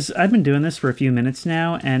 Because I've been doing this for a few minutes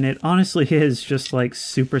now, and it honestly is just, like,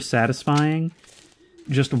 super satisfying.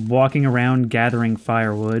 Just walking around gathering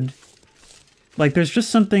firewood. Like, there's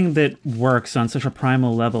just something that works on such a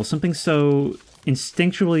primal level. Something so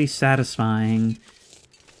instinctually satisfying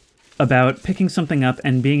about picking something up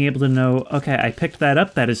and being able to know, okay, I picked that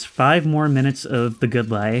up, that is 5 more minutes of the good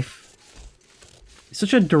life.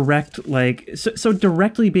 Such a direct, like, so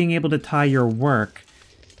directly being able to tie your work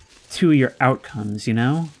to your outcomes, you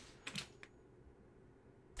know?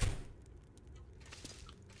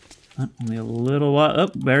 Oh, only a little while. Oh,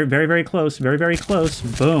 very, very, very close. Very, very close.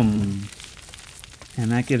 Boom. And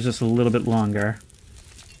that gives us a little bit longer.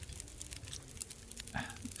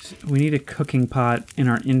 We need a cooking pot in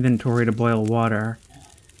our inventory to boil water,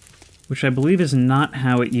 which I believe is not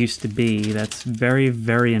how it used to be. That's very,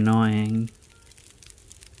 very annoying.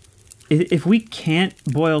 If we can't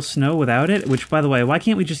boil snow without it, which, by the way, why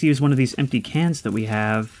can't we just use one of these empty cans that we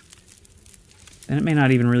have? Then it may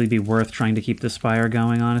not even really be worth trying to keep this fire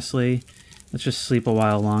going, honestly. Let's just sleep a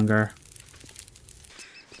while longer.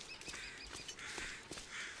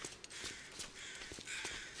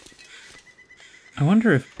 I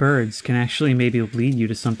wonder if birds can actually maybe lead you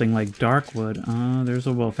to something like Darkwood. Oh, there's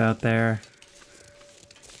a wolf out there.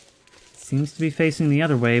 Seems to be facing the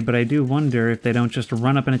other way, but I do wonder if they don't just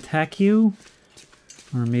run up and attack you,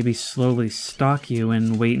 or maybe slowly stalk you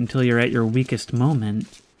and wait until you're at your weakest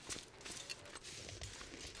moment.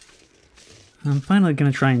 I'm finally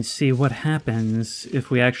going to try and see what happens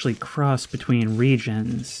if we actually cross between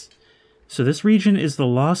regions. So this region is the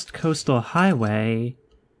Lost Coastal Highway,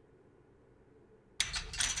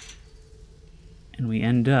 and we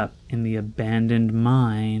end up in the abandoned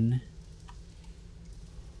mine.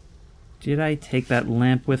 Did I take that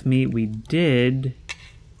lamp with me? We did.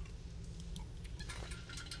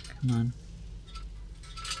 Come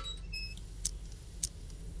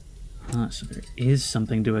on. So there is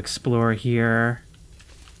something to explore here.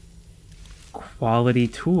 Quality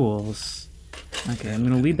tools. Okay, I'm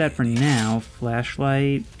going to leave that for now.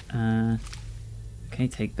 Flashlight. Okay,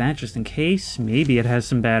 take that just in case. Maybe it has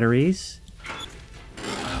some batteries.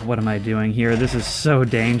 What am I doing here? This is so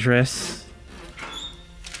dangerous.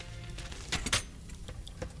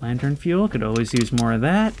 Lantern fuel, could always use more of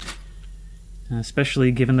that.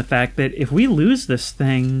 Especially given the fact that if we lose this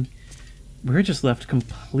thing, we're just left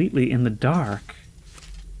completely in the dark.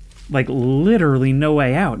 Like, literally no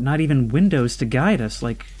way out, not even windows to guide us,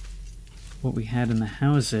 like what we had in the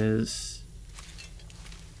houses.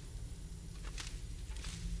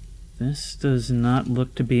 This does not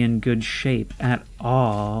look to be in good shape at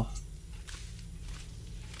all.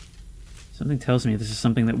 Something tells me this is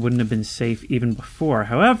something that wouldn't have been safe even before.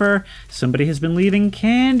 However, somebody has been leaving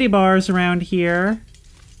candy bars around here,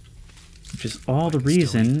 which is all the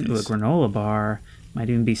reason. Ooh, a granola bar might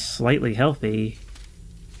even be slightly healthy.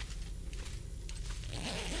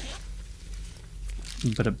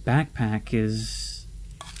 But a backpack is...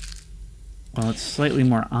 well, it's slightly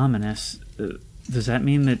more ominous. Does that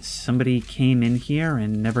mean that somebody came in here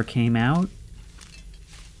and never came out?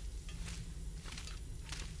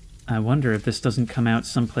 I wonder if this doesn't come out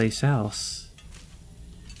someplace else.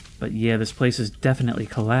 But yeah, this place has definitely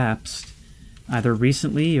collapsed. Either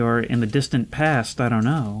recently or in the distant past, I don't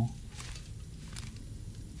know.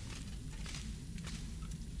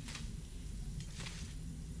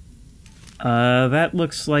 That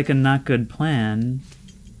looks like a not good plan.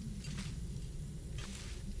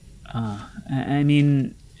 I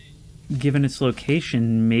mean, given its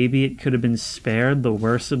location, maybe it could have been spared the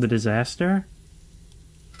worst of the disaster?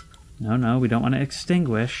 No, we don't want to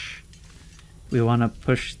extinguish. We want to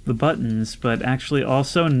push the buttons, but actually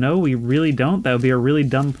also, no, we really don't. That would be a really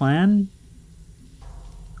dumb plan.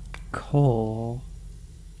 Coal.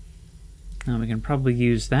 Now we can probably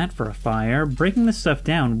use that for a fire. Breaking this stuff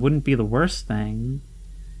down wouldn't be the worst thing.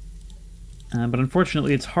 But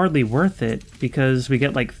unfortunately, it's hardly worth it, because we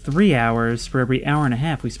get like 3 hours for every hour and a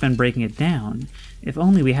half we spend breaking it down. If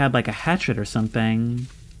only we had like a hatchet or something.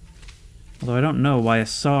 Although I don't know why a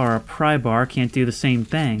saw or a pry bar can't do the same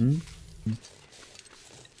thing.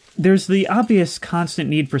 There's the obvious constant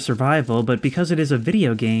need for survival, but because it is a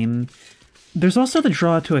video game, there's also the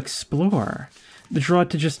draw to explore. The draw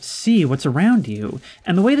to just see what's around you.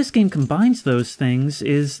 And the way this game combines those things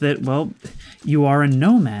is that, well, you are a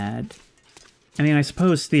nomad. I mean, I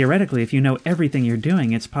suppose theoretically, if you know everything you're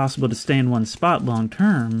doing, it's possible to stay in one spot long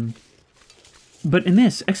term. But in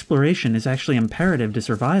this, exploration is actually imperative to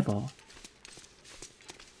survival.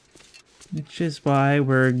 Which is why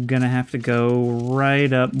we're gonna have to go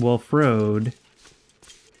right up Wolf Road.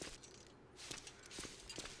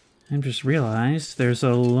 I just realized there's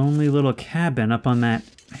a lonely little cabin up on that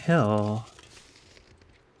hill.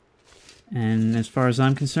 And as far as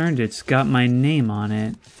I'm concerned, it's got my name on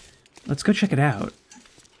it. Let's go check it out.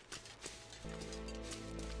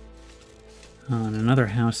 Oh, and another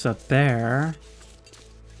house up there.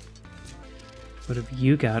 What have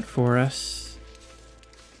you got for us?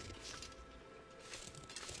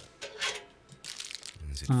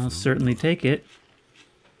 I'll certainly take it.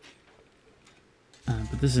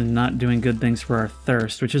 But this is not doing good things for our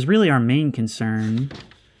thirst, which is really our main concern.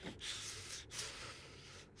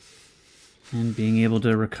 And being able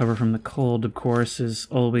to recover from the cold, of course, is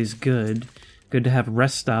always good. Good to have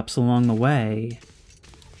rest stops along the way.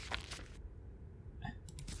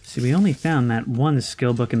 See, we only found that one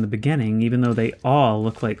skill book in the beginning, even though they all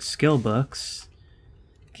look like skill books.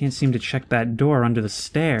 Can't seem to check that door under the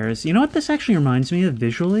stairs. You know what this actually reminds me of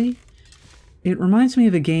visually? It reminds me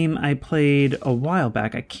of a game I played a while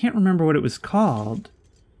back. I can't remember what it was called.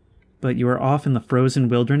 But you were off in the frozen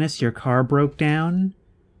wilderness, your car broke down,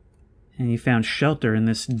 and you found shelter in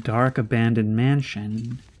this dark, abandoned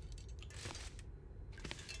mansion.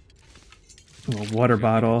 Ooh, a water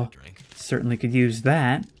bottle. Certainly could use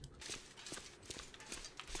that.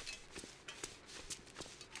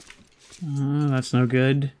 That's no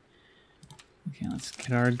good. Okay, let's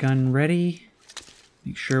get our gun ready.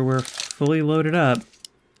 Make sure we're fully loaded up.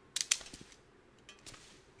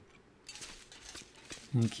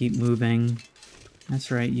 And keep moving.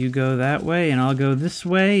 That's right, you go that way and I'll go this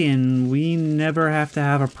way and we never have to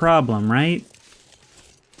have a problem, right?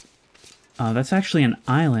 Oh, that's actually an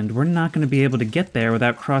island. We're not going to be able to get there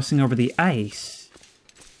without crossing over the ice.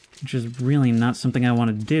 Which is really not something I want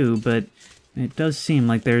to do, but it does seem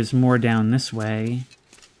like there's more down this way.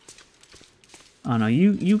 Oh no,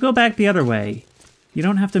 you go back the other way. You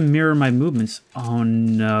don't have to mirror my movements. Oh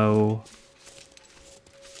no.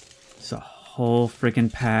 It's a whole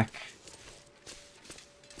freaking pack.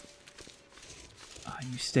 Oh,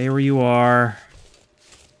 you stay where you are.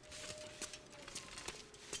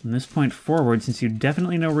 From this point forward, since you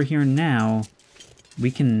definitely know we're here now,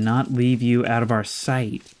 we cannot leave you out of our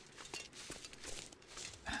sight.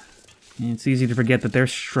 And it's easy to forget that they're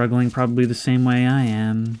struggling probably the same way I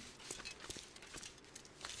am.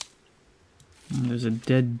 Oh, there's a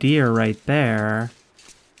dead deer right there.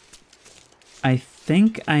 I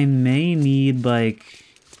think I may need, like,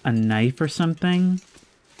 a knife or something.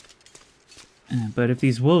 But if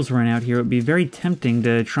these wolves weren't out here, it would be very tempting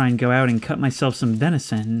to try and go out and cut myself some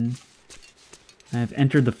venison. I've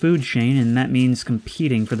entered the food chain, and that means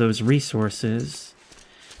competing for those resources.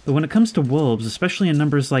 But when it comes to wolves, especially in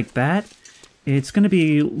numbers like that, it's going to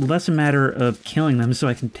be less a matter of killing them so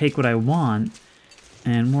I can take what I want,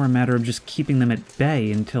 and more a matter of just keeping them at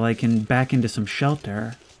bay until I can back into some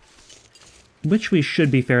shelter. Which we should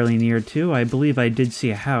be fairly near to. I believe I did see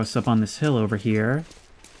a house up on this hill over here.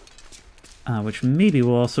 Which maybe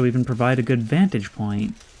will also even provide a good vantage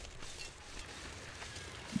point.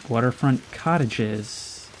 Waterfront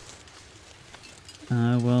cottages.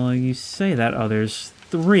 Well, you say that. Oh, there's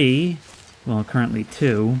 3. Well, currently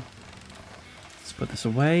 2. Let's put this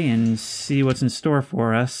away and see what's in store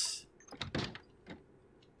for us.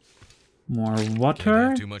 More water. Can't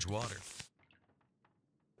have too much water.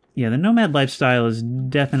 Yeah, the nomad lifestyle is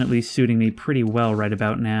definitely suiting me pretty well right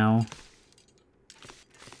about now.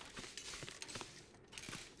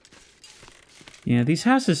 Yeah, these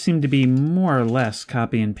houses seem to be more or less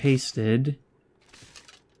copy and pasted.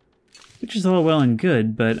 Which is all well and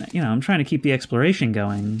good, but, you know, I'm trying to keep the exploration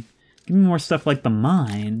going. Give me more stuff like the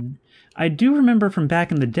mine. I do remember from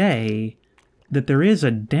back in the day that there is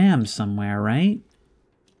a dam somewhere, right?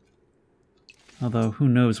 Although, who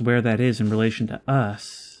knows where that is in relation to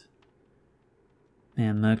us.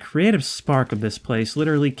 Man, the creative spark of this place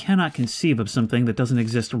literally cannot conceive of something that doesn't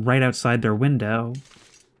exist right outside their window.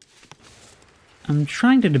 I'm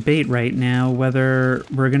trying to debate right now whether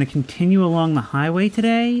we're going to continue along the highway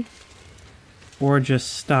today or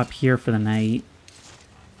just stop here for the night.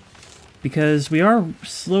 Because we are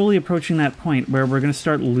slowly approaching that point where we're going to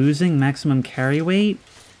start losing maximum carry weight,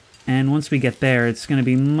 and once we get there, it's going to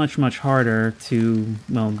be much, much harder to,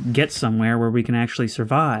 well, get somewhere where we can actually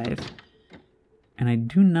survive. And I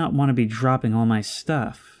do not want to be dropping all my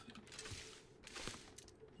stuff.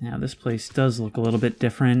 Now, this place does look a little bit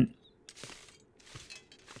different.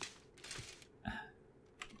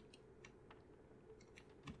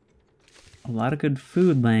 A lot of good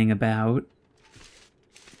food laying about.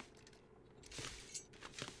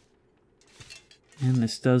 And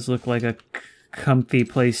this does look like a comfy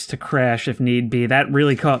place to crash if need be. That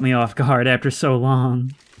really caught me off guard after so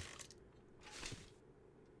long.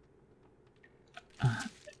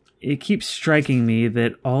 It keeps striking me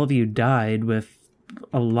that all of you died with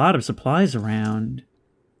a lot of supplies around.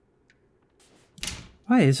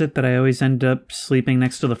 Why is it that I always end up sleeping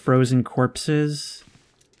next to the frozen corpses?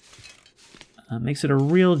 Makes it a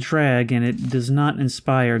real drag, and it does not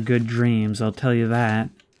inspire good dreams, I'll tell you that.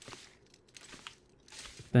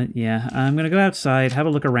 But yeah, I'm gonna go outside, have a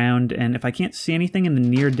look around, and if I can't see anything in the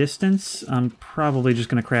near distance, I'm probably just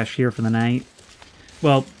gonna crash here for the night.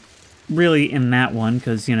 Well, really in that one,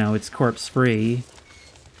 because, you know, it's corpse-free,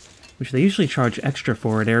 which they usually charge extra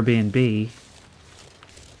for at Airbnb.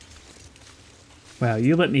 Wow,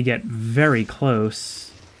 you let me get very close.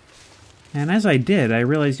 And as I did, I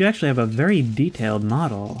realized you actually have a very detailed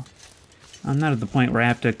model. I'm not at the point where I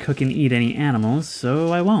have to cook and eat any animals,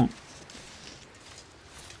 so I won't.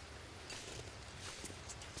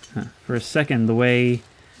 For a second, the way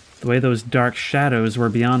those dark shadows were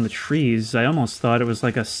beyond the trees, I almost thought it was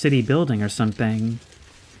like a city building or something.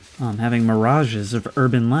 Having mirages of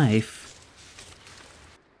urban life.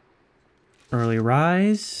 Early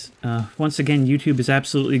rise. Once again, YouTube is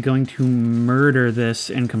absolutely going to murder this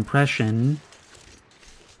in compression.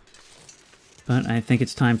 But I think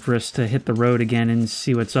it's time for us to hit the road again and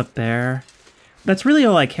see what's up there. That's really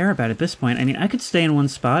all I care about at this point. I mean, I could stay in one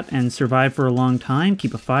spot and survive for a long time,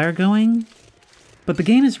 keep a fire going. But the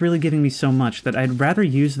game is really giving me so much that I'd rather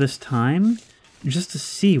use this time just to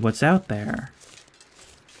see what's out there.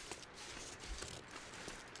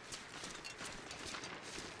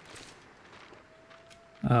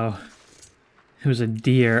 Oh, it was a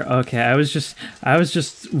deer. Okay, I was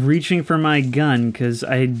just reaching for my gun because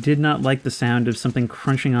I did not like the sound of something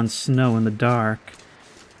crunching on snow in the dark.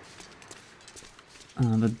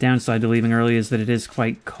 The downside to leaving early is that it is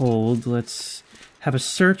quite cold. Let's have a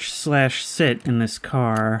search/sit in this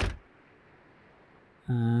car.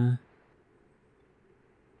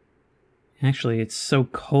 Actually, it's so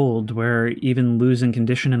cold we're even losing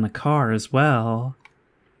condition in the car as well.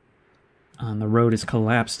 The road is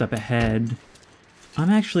collapsed up ahead. I'm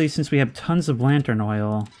actually, since we have tons of lantern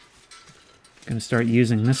oil, gonna start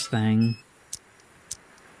using this thing.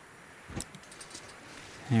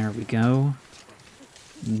 There we go.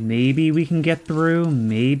 Maybe we can get through,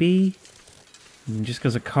 maybe. I mean, just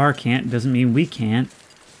because a car can't doesn't mean we can't.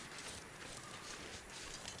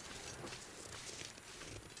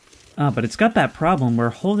 But it's got that problem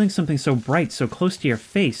where holding something so bright so close to your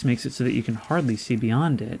face makes it so that you can hardly see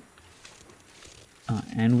beyond it.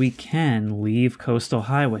 And we can leave Coastal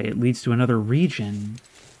Highway. It leads to another region.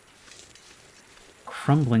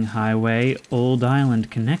 Crumbling Highway, Old Island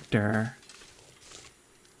Connector.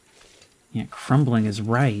 Yeah, crumbling is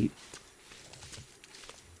right.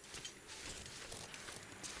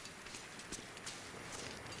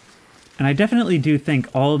 And I definitely do think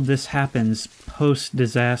all of this happens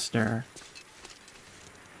post-disaster.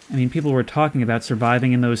 I mean, people were talking about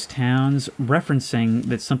surviving in those towns, referencing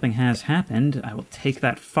that something has happened. I will take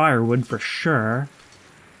that firewood for sure.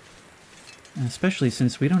 And especially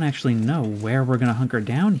since we don't actually know where we're going to hunker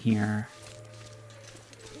down here.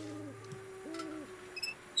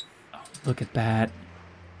 Oh, look at that.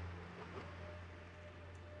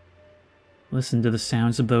 Listen to the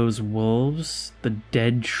sounds of those wolves, the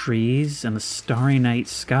dead trees, and the starry night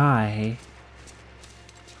sky.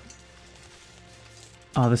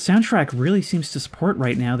 Oh, the soundtrack really seems to support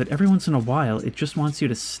right now that every once in a while it just wants you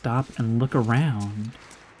to stop and look around.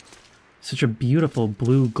 Such a beautiful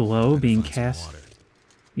blue glow being cast...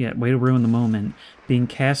 Yeah, way to ruin the moment. Being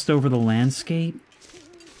cast over the landscape.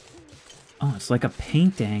 Oh, it's like a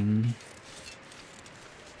painting.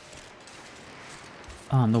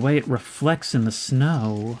 Oh, and the way it reflects in the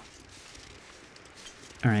snow.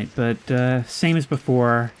 Alright, but same as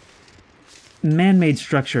before. Man-made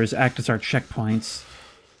structures act as our checkpoints.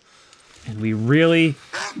 And we really,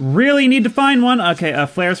 really need to find one. Okay,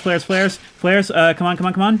 flares, flares, flares. Flares, come on, come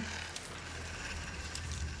on, come on.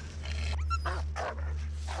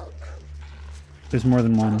 There's more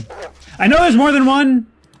than one. I know there's more than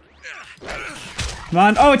one! Come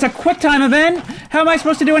on. Oh, it's a quick time event? How am I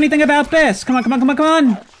supposed to do anything about this? Come on, come on, come on, come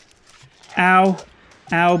on! Ow.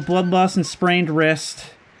 Ow, blood loss and sprained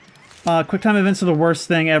wrist. Quick time events are the worst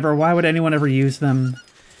thing ever. Why would anyone ever use them?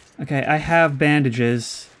 Okay, I have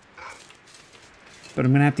bandages. But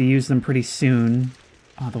I'm gonna have to use them pretty soon.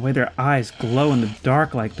 Oh, the way their eyes glow in the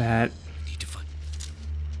dark like that.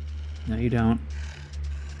 No, you don't.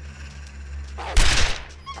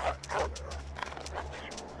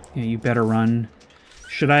 Yeah, you better run.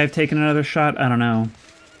 Should I have taken another shot? I don't know.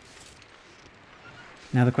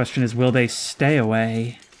 Now the question is, will they stay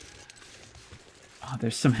away? Oh,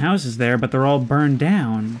 there's some houses there, but they're all burned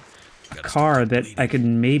down. A car that I could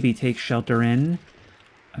maybe take shelter in.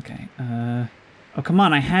 Okay, oh, come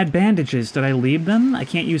on, I had bandages. Did I leave them? I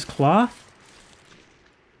can't use cloth?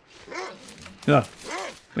 Ugh.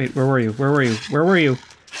 Wait, where were you? Where were you? Where were you?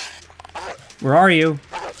 Where are you?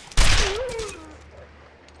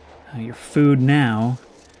 You're food now,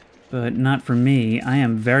 but not for me. I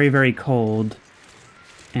am very, very cold,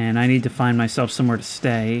 and I need to find myself somewhere to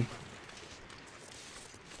stay.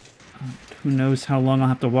 Who knows how long I'll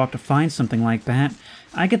have to walk to find something like that.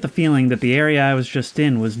 I get the feeling that the area I was just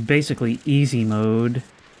in was basically easy mode.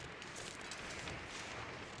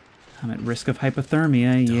 I'm at risk of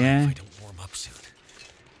hypothermia, yeah. If I don't warm up soon.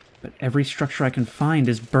 But every structure I can find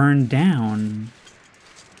is burned down.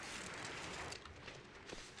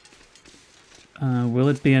 Will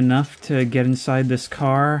it be enough to get inside this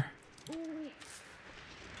car?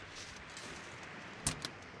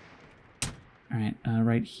 Alright,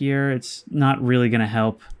 right here, it's not really gonna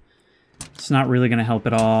help. It's not really gonna help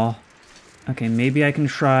at all. Okay, maybe I can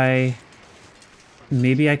try...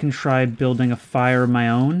 Maybe I can try building a fire of my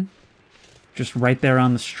own. Just right there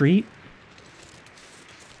on the street.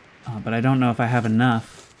 But I don't know if I have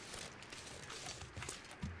enough.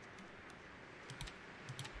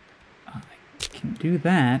 I can do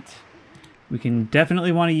that. We can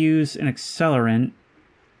definitely want to use an accelerant.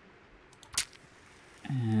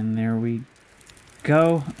 And there we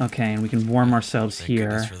go. Okay, and we can warm ourselves Thank here.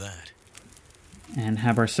 goodness for that. And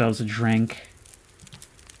have ourselves a drink.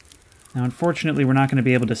 Now, unfortunately, we're not going to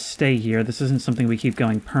be able to stay here. This isn't something we keep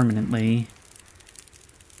going permanently.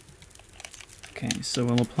 Okay, so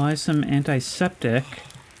we'll apply some antiseptic.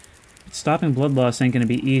 Stopping blood loss ain't going to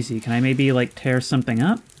be easy. Can I maybe, like, tear something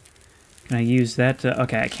up? Can I use that to...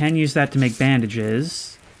 Okay, I can use that to make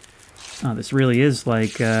bandages. Oh, this really is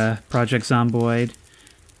like Project Zomboid.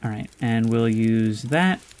 Alright, and we'll use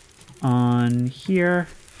that on here.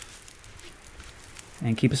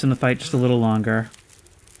 And keep us in the fight just a little longer.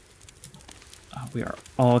 Oh, we are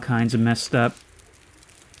all kinds of messed up.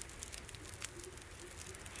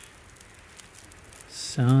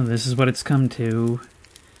 So, this is what it's come to.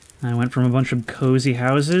 I went from a bunch of cozy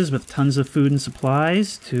houses with tons of food and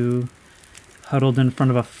supplies to huddled in front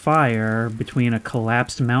of a fire between a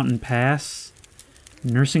collapsed mountain pass,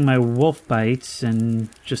 nursing my wolf bites and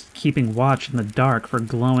just keeping watch in the dark for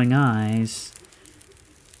glowing eyes.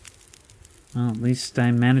 Well, at least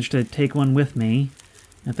I managed to take one with me.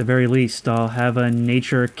 At the very least, I'll have a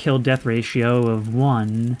nature kill-death ratio of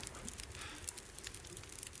 1.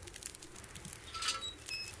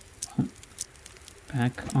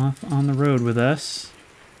 Back off on the road with us.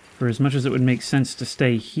 For as much as it would make sense to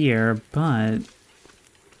stay here, but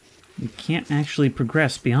we can't actually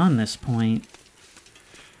progress beyond this point.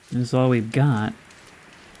 This is all we've got.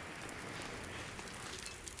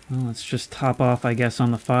 Well, let's just top off, I guess,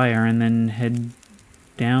 on the fire and then head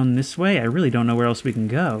down this way. I really don't know where else we can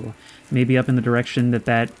go. Maybe up in the direction that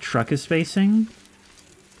that truck is facing?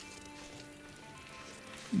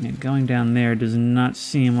 Yeah, going down there does not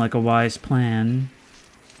seem like a wise plan.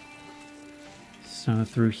 So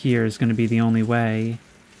through here is going to be the only way.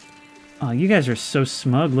 Oh, you guys are so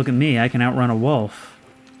smug. Look at me. I can outrun a wolf.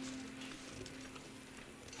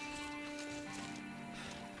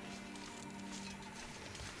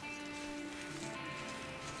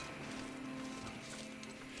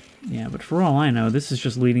 Yeah, but for all I know, this is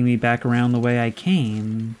just leading me back around the way I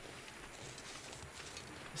came.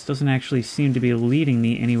 This doesn't actually seem to be leading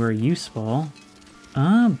me anywhere useful.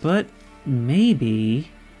 But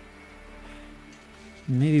maybe...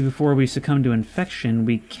 Maybe before we succumb to infection,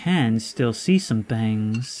 we can still see some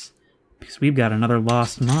things. Because we've got another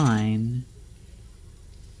lost mine.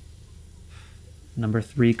 Number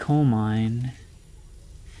 3 coal mine.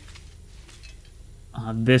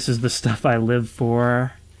 This is the stuff I live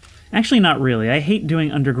for. Actually, not really. I hate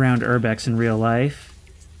doing underground urbex in real life.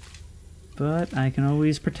 But I can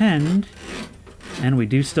always pretend. And we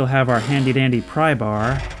do still have our handy-dandy pry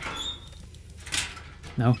bar.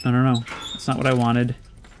 No. That's not what I wanted.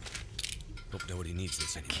 Hope nobody needs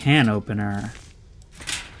this anymore. Can opener.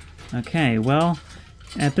 Okay, well,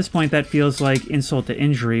 at this point that feels like insult to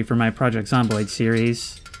injury for my Project Zomboid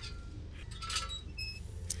series.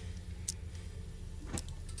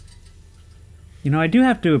 You know, I do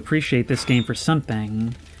have to appreciate this game for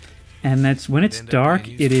something, and that's when it's dark,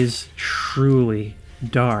 it is truly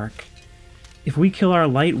dark. If we kill our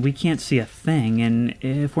light, we can't see a thing, and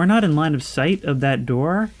if we're not in line of sight of that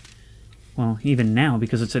door, well, even now,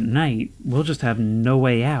 because it's at night, we'll just have no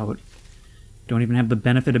way out. Don't even have the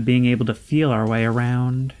benefit of being able to feel our way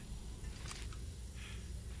around.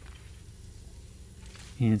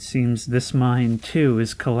 And it seems this mine, too,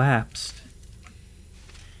 is collapsed.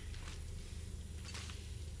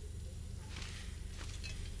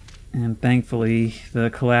 And thankfully,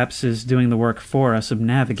 the collapse is doing the work for us of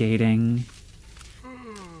navigating.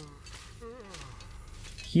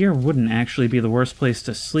 Here wouldn't actually be the worst place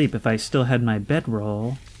to sleep if I still had my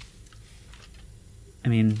bedroll. I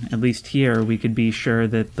mean, at least here we could be sure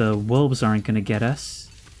that the wolves aren't going to get us.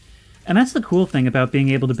 And that's the cool thing about being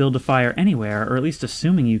able to build a fire anywhere, or at least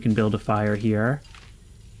assuming you can build a fire here.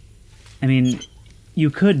 I mean, you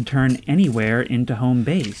could turn anywhere into home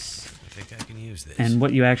base. I think I can use this. And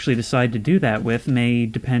what you actually decide to do that with may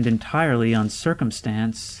depend entirely on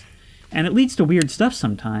circumstance. And it leads to weird stuff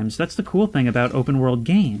sometimes. That's the cool thing about open world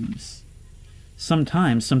games.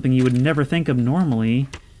 Sometimes something you would never think of normally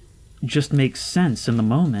just makes sense in the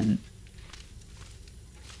moment.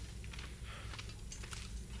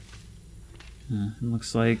 It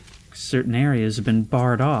looks like certain areas have been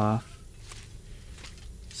barred off.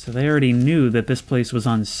 So they already knew that this place was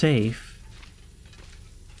unsafe.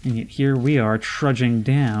 And yet here we are trudging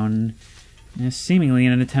down, seemingly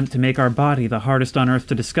in an attempt to make our body the hardest on Earth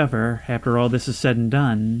to discover after all this is said and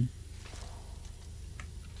done.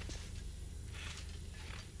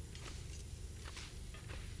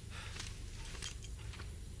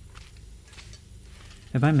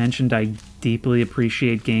 Have I mentioned I deeply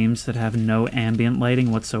appreciate games that have no ambient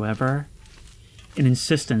lighting whatsoever? An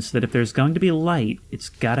insistence that if there's going to be light, it's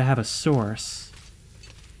gotta have a source.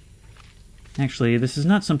 Actually, this is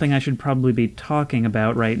not something I should probably be talking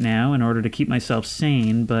about right now in order to keep myself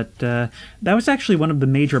sane, but that was actually one of the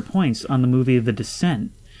major points on the movie The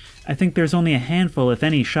Descent. I think there's only a handful, if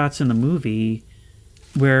any, shots in the movie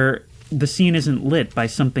where the scene isn't lit by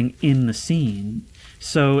something in the scene.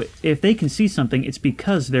 So if they can see something, it's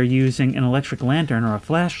because they're using an electric lantern or a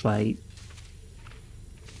flashlight.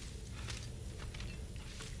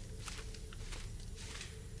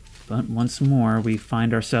 But once more, we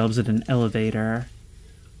find ourselves at an elevator.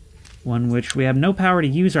 One which we have no power to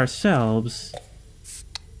use ourselves,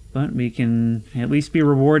 but we can at least be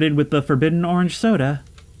rewarded with the forbidden orange soda.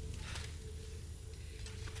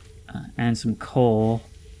 And some coal.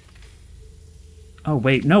 Oh,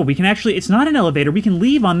 wait, no, we can actually... It's not an elevator, we can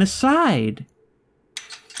leave on this side!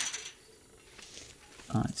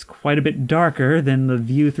 It's quite a bit darker than the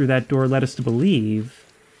view through that door led us to believe.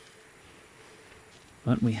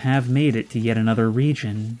 But we have made it to yet another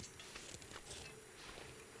region.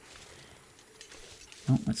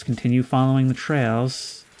 Oh, let's continue following the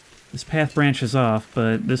trails. This path branches off,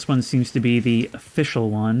 but this one seems to be the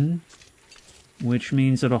official one, which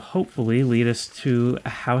means it'll hopefully lead us to a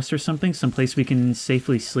house or something, someplace we can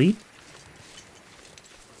safely sleep.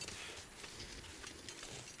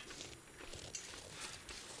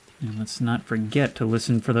 And let's not forget to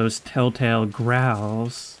listen for those telltale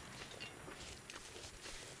growls.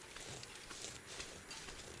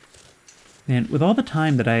 And with all the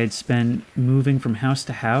time that I had spent moving from house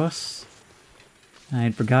to house, I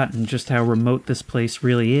had forgotten just how remote this place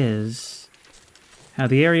really is. How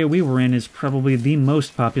the area we were in is probably the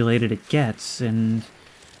most populated it gets, and,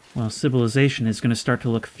 well, civilization is going to start to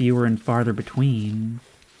look fewer and farther between.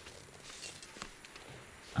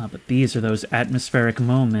 But these are those atmospheric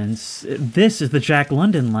moments. This is the Jack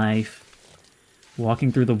London life.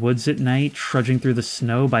 Walking through the woods at night, trudging through the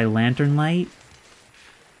snow by lantern light.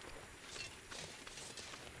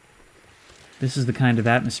 This is the kind of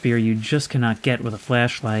atmosphere you just cannot get with a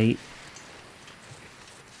flashlight.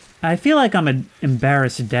 I feel like I'm an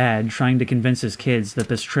embarrassed dad trying to convince his kids that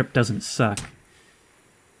this trip doesn't suck.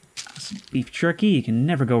 Some beef jerky? You can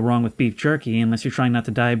never go wrong with beef jerky unless you're trying not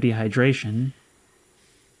to die of dehydration.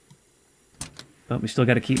 But we still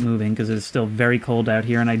gotta keep moving because it is still very cold out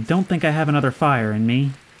here and I don't think I have another fire in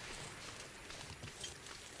me.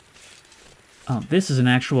 Oh, this is an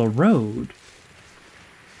actual road.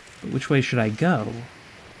 But which way should I go?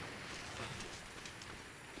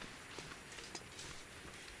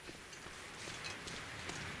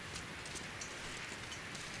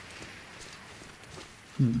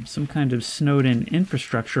 Some kind of snowed-in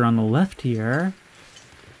infrastructure on the left here.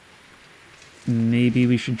 Maybe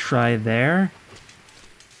we should try there?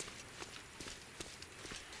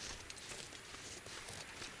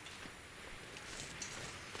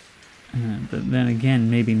 But then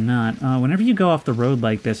again, maybe not. Whenever you go off the road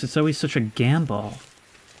like this, it's always such a gamble.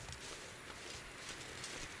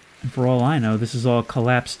 And for all I know, this is all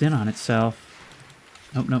collapsed in on itself.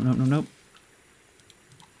 Nope, nope, nope, nope, nope.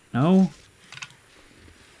 No?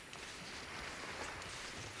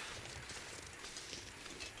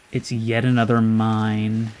 It's yet another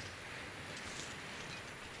mine.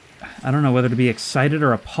 I don't know whether to be excited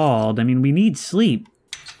or appalled. I mean, we need sleep.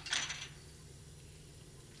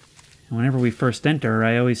 And whenever we first enter,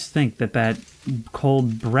 I always think that that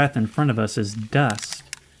cold breath in front of us is dust.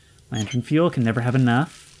 Lantern fuel can never have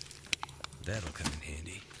enough. That'll come in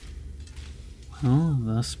handy. Well,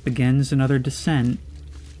 thus begins another descent.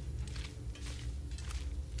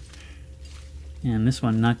 And this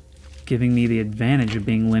one not giving me the advantage of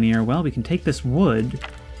being linear. Well, we can take this wood.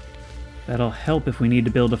 That'll help if we need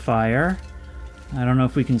to build a fire. I don't know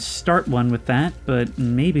if we can start one with that, but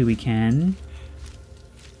maybe we can.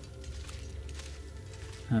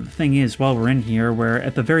 The thing is, while we're in here, we're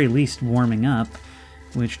at the very least warming up,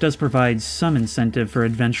 which does provide some incentive for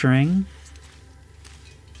adventuring.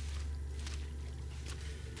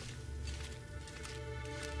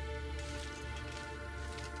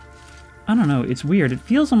 I don't know, it's weird. It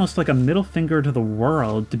feels almost like a middle finger to the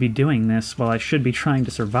world to be doing this while I should be trying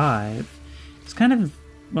to survive. It's kind of,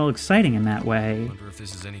 well, exciting in that way. Wonder if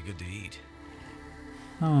this is any good to eat.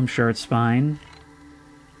 Oh, I'm sure it's fine.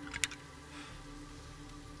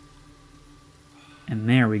 And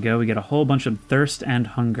there we go, we get a whole bunch of thirst and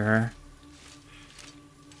hunger.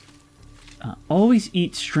 Always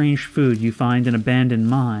eat strange food you find in abandoned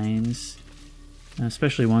mines.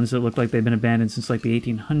 Especially ones that look like they've been abandoned since like the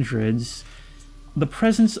 1800s. The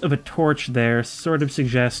presence of a torch there sort of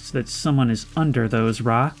suggests that someone is under those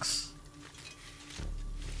rocks.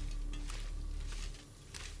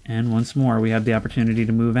 And once more, we have the opportunity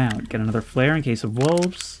to move out. Get another flare in case of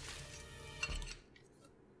wolves.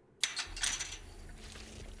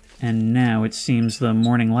 And now it seems the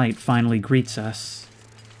morning light finally greets us.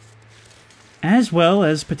 As well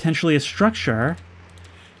as potentially a structure.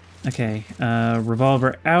 Okay,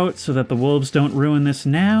 revolver out so that the wolves don't ruin this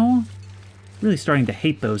now. Really starting to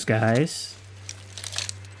hate those guys.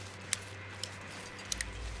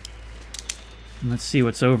 And let's see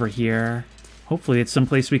what's over here. Hopefully it's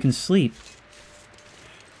someplace we can sleep.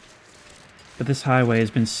 But this highway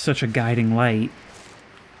has been such a guiding light.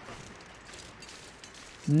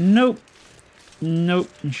 Nope. Nope.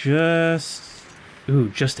 Just... Ooh,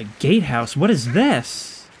 just a gatehouse. What is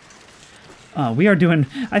this? We are doing...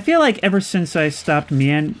 I feel like ever since I stopped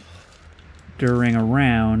meandering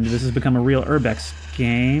around, this has become a real Urbex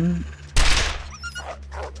game.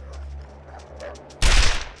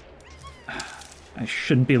 I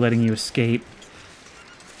shouldn't be letting you escape.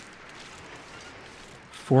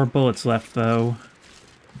 4 bullets left, though.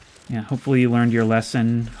 Yeah, hopefully you learned your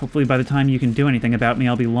lesson. Hopefully by the time you can do anything about me,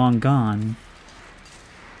 I'll be long gone.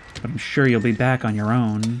 But I'm sure you'll be back on your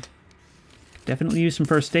own. Definitely use some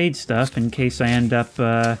first aid stuff in case I end up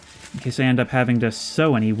having to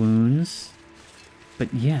sew any wounds.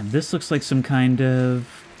 But yeah, this looks like some kind of,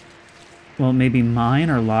 well, maybe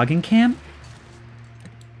mine or logging camp?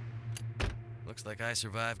 Looks like I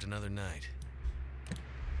survived another night.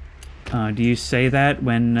 Do you say that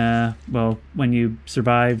when, well, when you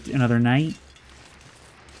survived another night?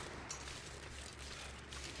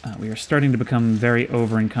 We are starting to become very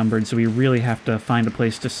over-encumbered, so we really have to find a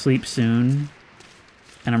place to sleep soon.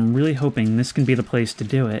 And I'm really hoping this can be the place to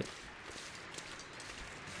do it.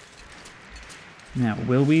 Now,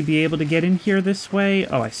 will we be able to get in here this way?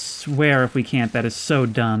 Oh, I swear if we can't, that is so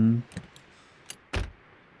dumb.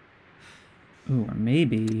 Ooh, or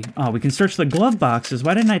maybe... Oh, we can search the glove boxes.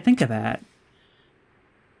 Why didn't I think of that?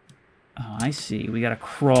 Oh, I see. We gotta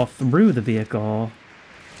crawl through the vehicle.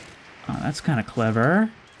 Oh, that's kind of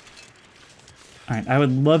clever. Alright, I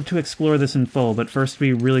would love to explore this in full, but first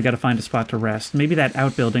we really gotta find a spot to rest. Maybe that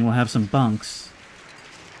outbuilding will have some bunks.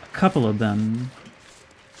 A couple of them.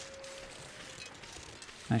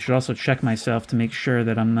 I should also check myself to make sure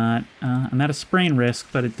that I'm not... I'm at a sprain risk,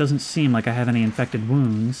 but it doesn't seem like I have any infected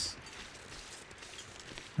wounds.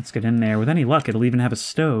 Let's get in there. With any luck, it'll even have a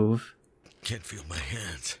stove. Can't feel my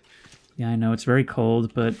hands. Yeah, I know, it's very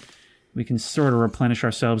cold, but we can sort of replenish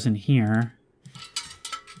ourselves in here.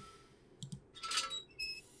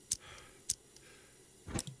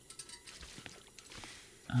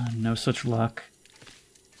 No such luck.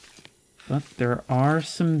 But there are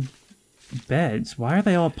some beds. Why are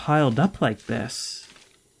they all piled up like this?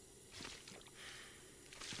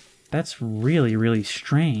 That's really, really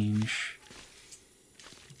strange.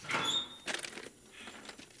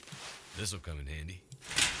 This'll come in handy.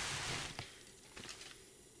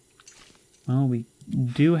 Well, we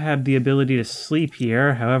do have the ability to sleep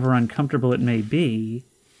here, however uncomfortable it may be.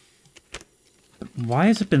 But why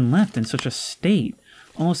has it been left in such a state?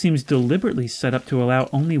 Almost seems deliberately set up to allow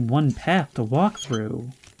only one path to walk through.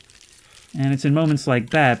 And it's in moments like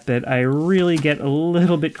that that I really get a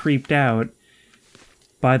little bit creeped out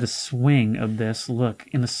by the swing of this. Look,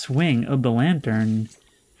 in the swing of the lantern,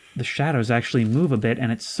 the shadows actually move a bit,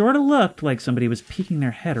 and it sort of looked like somebody was peeking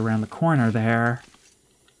their head around the corner there.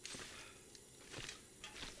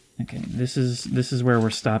 Okay, this is where we're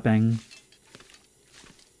stopping.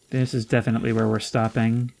 This is definitely where we're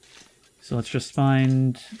stopping. So let's just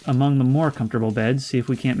find among the more comfortable beds, see if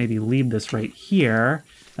we can't maybe leave this right here.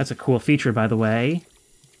 That's a cool feature, by the way.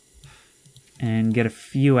 And get a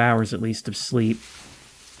few hours at least of sleep.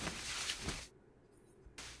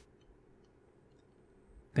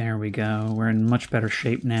 There we go. We're in much better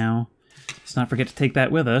shape now. Let's not forget to take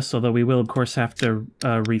that with us, although we will, of course, have to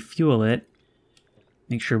refuel it.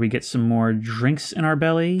 Make sure we get some more drinks in our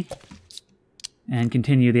belly. And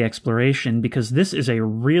continue the exploration, because this is a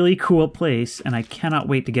really cool place, and I cannot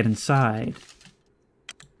wait to get inside.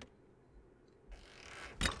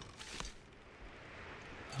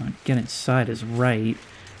 Get inside is right.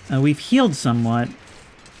 We've healed somewhat,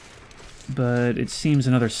 but it seems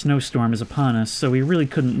another snowstorm is upon us, so we really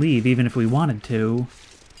couldn't leave even if we wanted to.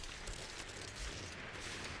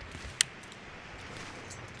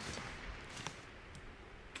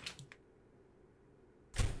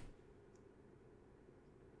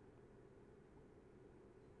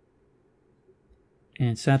 And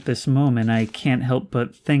it's at this moment I can't help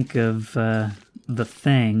but think of the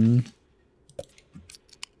thing.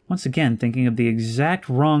 Once again, thinking of the exact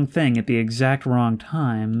wrong thing at the exact wrong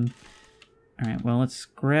time. Alright, well, let's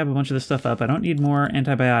grab a bunch of this stuff up. I don't need more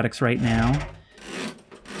antibiotics right now.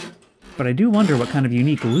 But I do wonder what kind of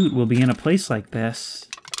unique loot will be in a place like this.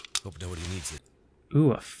 Hope nobody needs it.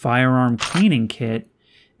 Ooh, a firearm cleaning kit.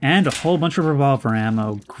 And a whole bunch of revolver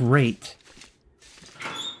ammo. Great.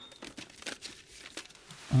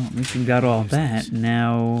 Well, at least we got all that.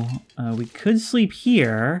 Now, we could sleep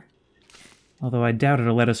here. Although I doubt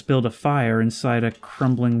it'll let us build a fire inside a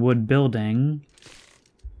crumbling wood building.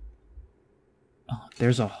 Oh,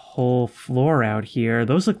 there's a whole floor out here.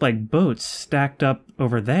 Those look like boats stacked up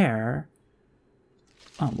over there.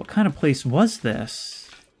 Oh, what kind of place was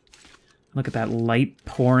this? Look at that light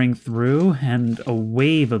pouring through and a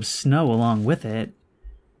wave of snow along with it.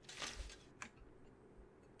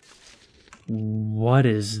 What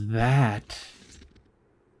is that?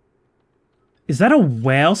 Is that a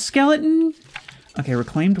whale skeleton? Okay,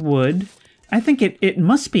 reclaimed wood. I think it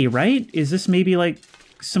must be, right? Is this maybe like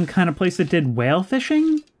some kind of place that did whale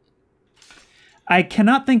fishing? I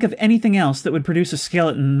cannot think of anything else that would produce a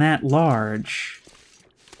skeleton that large.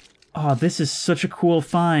 Oh, this is such a cool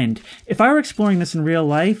find. If I were exploring this in real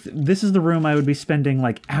life, this is the room I would be spending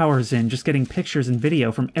like hours in, just getting pictures and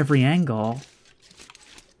video from every angle.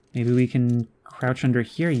 Maybe we can crouch under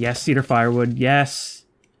here. Yes, cedar firewood. Yes.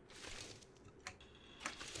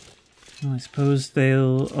 Well, I suppose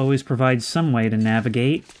they'll always provide some way to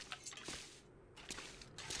navigate.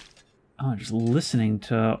 Oh, just listening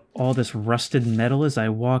to all this rusted metal as I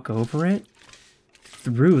walk over it.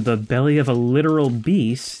 Through the belly of a literal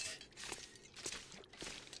beast.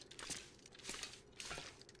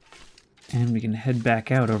 And we can head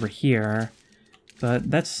back out over here.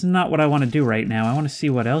 But that's not what I want to do right now. I want to see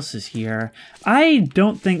what else is here. I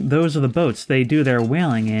don't think those are the boats they do their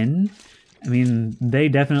whaling in. I mean, they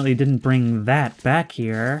definitely didn't bring that back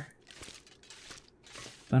here.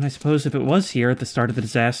 But I suppose if it was here at the start of the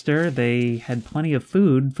disaster, they had plenty of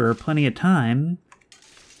food for plenty of time.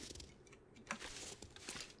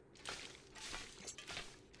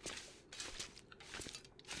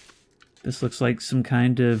 This looks like some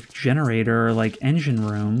kind of generator or like engine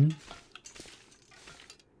room.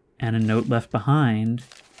 And a note left behind.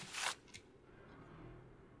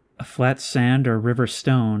 A flat sand or river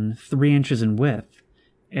stone, 3 inches in width.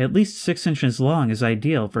 At least 6 inches long is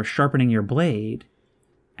ideal for sharpening your blade.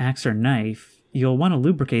 Axe or knife, you'll want to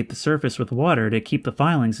lubricate the surface with water to keep the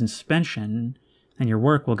filings in suspension, and your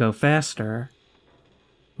work will go faster.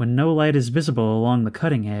 When no light is visible along the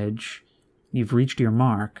cutting edge, you've reached your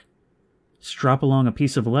mark. Strop along a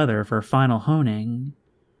piece of leather for final honing.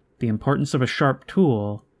 The importance of a sharp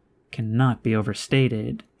tool cannot be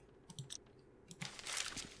overstated.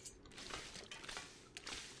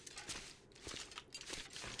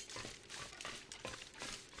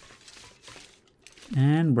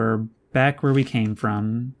 And we're back where we came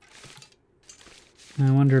from. I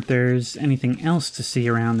wonder if there's anything else to see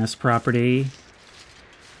around this property.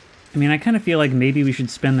 I mean, I kind of feel like maybe we should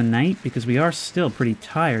spend the night because we are still pretty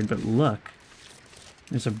tired, but look.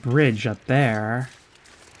 There's a bridge up there.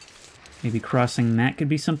 Maybe crossing that could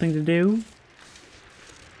be something to do?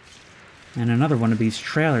 And another one of these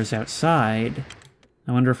trailers outside.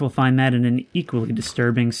 I wonder if we'll find that in an equally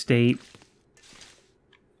disturbing state.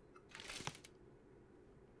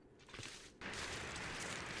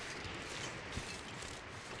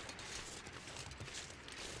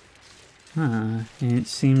 Huh, it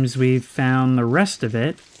seems we've found the rest of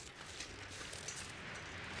it.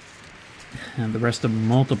 And the rest of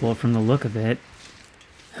multiple from the look of it.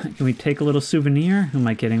 Can we take a little souvenir? Who am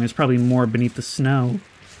I kidding? There's probably more beneath the snow.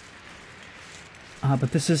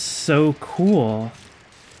 But this is so cool.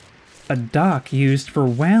 A dock used for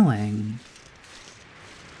whaling.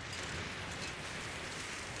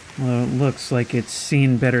 Well, it looks like it's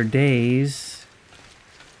seen better days.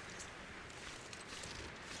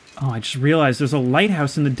 Oh, I just realized there's a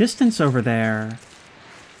lighthouse in the distance over there.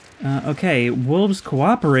 Okay, wolves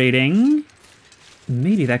cooperating.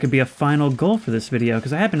 Maybe that could be a final goal for this video,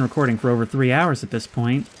 because I have been recording for over 3 hours at this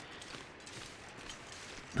point.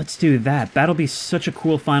 Let's do that. That'll be such a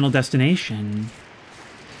cool final destination.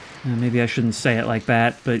 Maybe I shouldn't say it like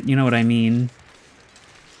that, but you know what I mean.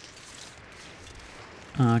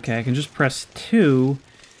 Okay, I can just press 2,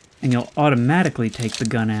 and you'll automatically take the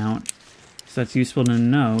gun out. So that's useful to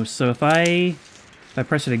know. So if I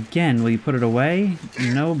press it again, will you put it away?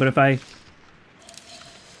 No, but if I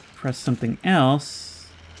press something else...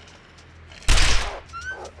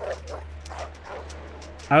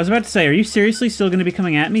 I was about to say, are you seriously still going to be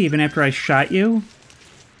coming at me even after I shot you?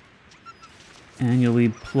 And you'll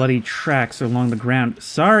leave bloody tracks along the ground.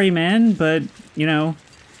 Sorry, man, but, you know,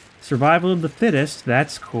 survival of the fittest,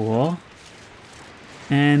 that's cool.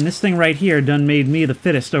 And this thing right here done made me the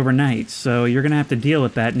fittest overnight, so you're going to have to deal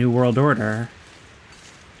with that New World Order.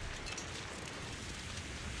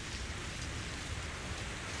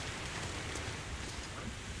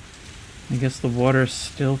 I guess the water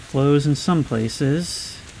still flows in some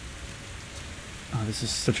places. Oh, this is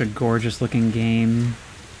such a gorgeous looking game.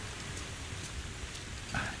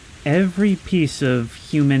 Every piece of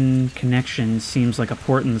human connection seems like a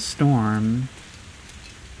port in the storm.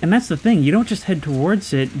 And that's the thing, you don't just head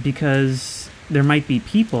towards it because there might be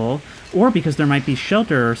people, or because there might be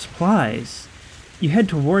shelter or supplies. You head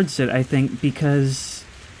towards it, I think, because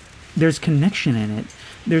there's connection in it.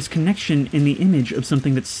 There's connection in the image of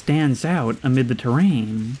something that stands out amid the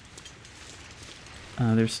terrain.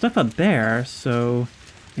 There's stuff up there, so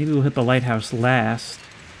maybe we'll hit the lighthouse last.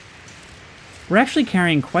 We're actually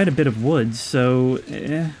carrying quite a bit of wood, so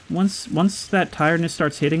once that tiredness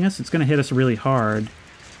starts hitting us, it's going to hit us really hard.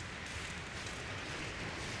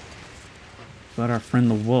 But our friend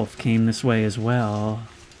the wolf came this way as well.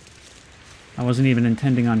 I wasn't even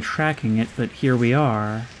intending on tracking it, but here we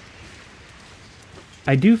are.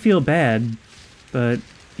 I do feel bad, but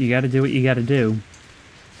you gotta do what you gotta do.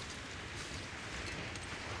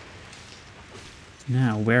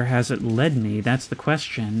 Now, where has it led me? That's the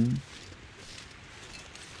question.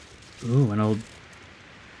 Ooh, an old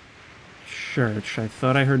church. I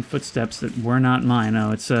thought I heard footsteps that were not mine.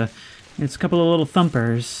 Oh, it's a couple of little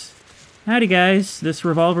thumpers. Howdy, guys. This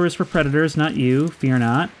revolver is for predators, not you. Fear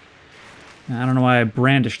not. I don't know why I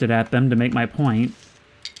brandished it at them to make my point.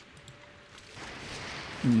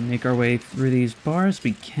 Make our way through these bars.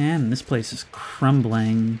 We can. This place is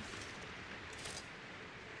crumbling.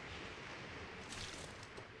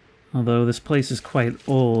 Although this place is quite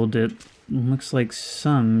old, it looks like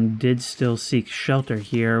some did still seek shelter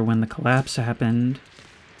here when the collapse happened.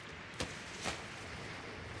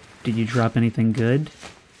 Did you drop anything good?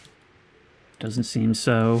 Doesn't seem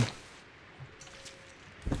so.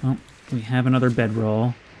 Well, we have another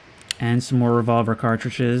bedroll. And some more revolver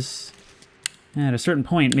cartridges. At a certain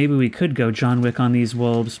point, maybe we could go John Wick on these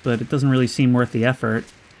wolves, but it doesn't really seem worth the effort.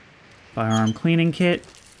 Firearm cleaning kit.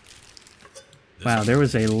 Wow, there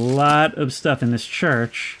was a lot of stuff in this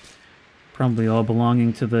church. Probably all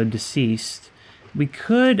belonging to the deceased. We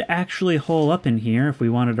could actually hole up in here if we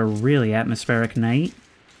wanted a really atmospheric night.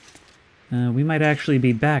 We might actually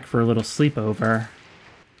be back for a little sleepover.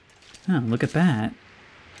 Oh, look at that.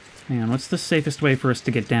 Hang on, what's the safest way for us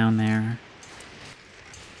to get down there?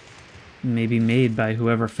 Maybe made by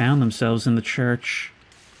whoever found themselves in the church.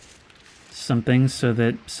 Something so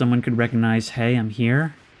that someone could recognize, hey, I'm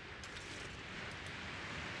here.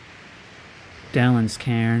 Dallin's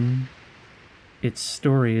Cairn. Its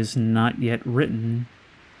story is not yet written.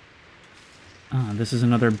 Ah, this is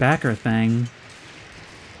another backer thing.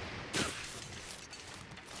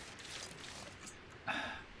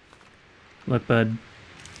 Look, bud.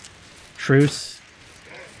 Truce?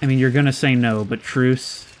 I mean, you're gonna say no, but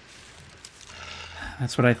truce?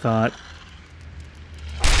 That's what I thought.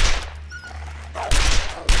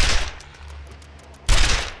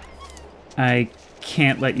 I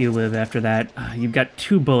can't let you live after that. You've got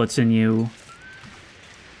 2 bullets in you.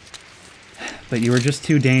 But you were just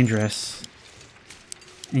too dangerous.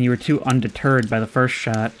 And you were too undeterred by the first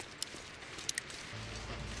shot.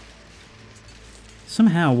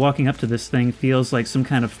 Somehow, walking up to this thing feels like some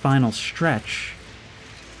kind of final stretch.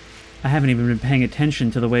 I haven't even been paying attention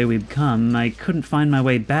to the way we've come. I couldn't find my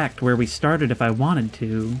way back to where we started if I wanted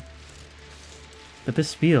to. But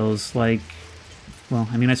this feels like... Well,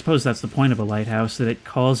 I mean, I suppose that's the point of a lighthouse, that it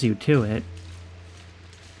calls you to it.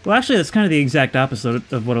 Well, actually, that's kind of the exact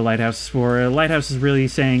opposite of what a lighthouse is for. A lighthouse is really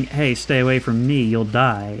saying, hey, stay away from me, you'll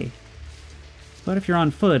die. But if you're on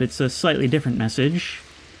foot, it's a slightly different message.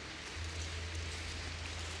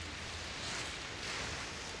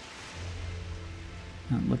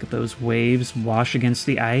 Look at those waves wash against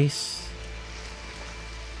the ice.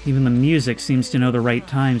 Even the music seems to know the right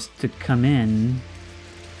times to come in.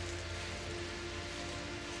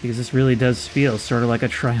 Because this really does feel sort of like a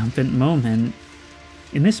triumphant moment.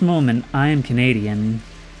 In this moment, I am Canadian.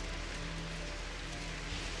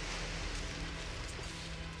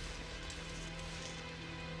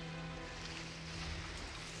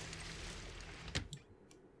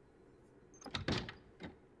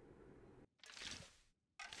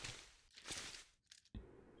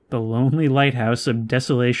 The lonely lighthouse of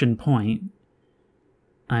Desolation Point.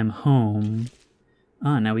 I'm home.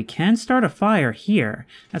 Ah, now we can start a fire here.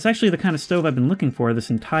 That's actually the kind of stove I've been looking for this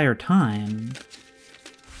entire time.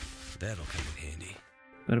 That'll come in handy.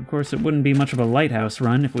 But of course it wouldn't be much of a lighthouse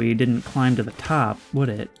run if we didn't climb to the top, would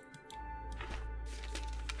it?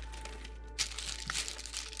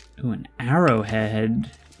 Ooh, an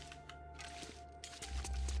arrowhead.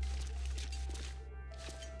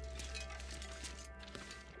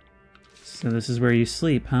 So this is where you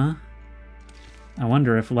sleep, huh? I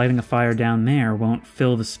wonder if lighting a fire down there won't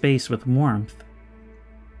fill the space with warmth.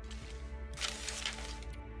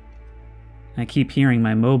 I keep hearing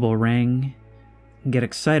my mobile ring, and get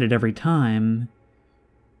excited every time,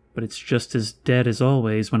 but it's just as dead as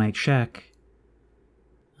always when I check.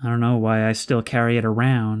 I don't know why I still carry it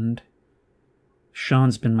around.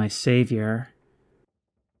 Sean's been my savior.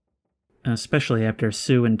 Especially after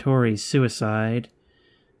Sue and Tori's suicide.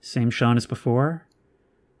 Same Sean as before?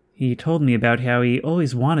 He told me about how he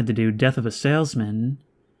always wanted to do Death of a Salesman.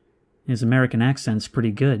 His American accent's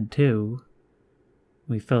pretty good, too.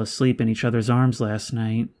 We fell asleep in each other's arms last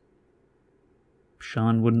night.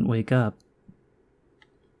 Sean wouldn't wake up.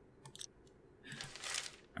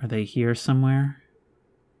 Are they here somewhere?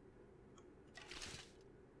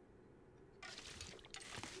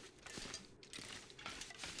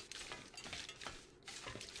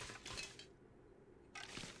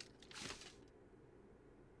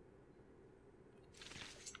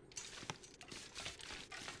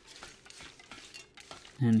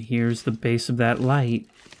 And here's the base of that light.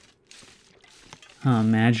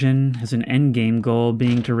 Imagine as an endgame goal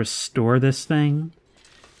being to restore this thing,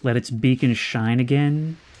 let its beacon shine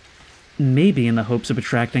again, maybe in the hopes of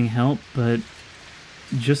attracting help, but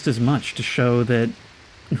just as much to show that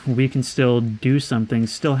we can still do something,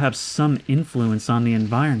 still have some influence on the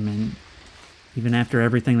environment, even after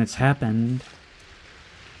everything that's happened.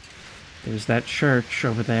 There's that church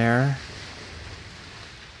over there.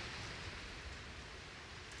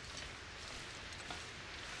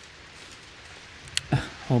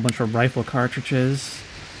 Whole bunch of rifle cartridges.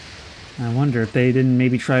 I wonder if they didn't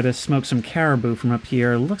maybe try to smoke some caribou from up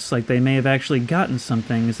here. Looks like they may have actually gotten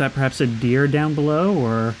something. Is that perhaps a deer down below?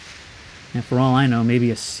 Or, for all I know,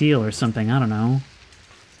 maybe a seal or something. I don't know.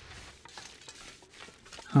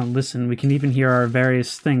 Oh, listen, we can even hear our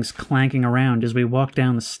various things clanking around as we walk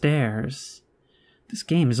down the stairs. This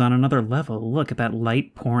game is on another level. Look at that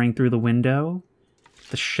light pouring through the window.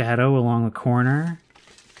 The shadow along the corner.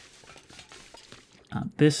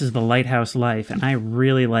 This is the lighthouse life, and I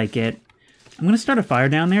really like it. I'm going to start a fire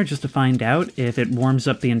down there just to find out if it warms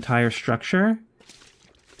up the entire structure.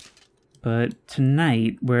 But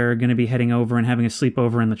tonight, we're going to be heading over and having a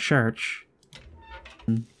sleepover in the church.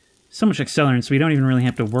 So much accelerants, we don't even really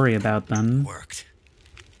have to worry about them. Worked.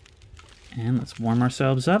 And let's warm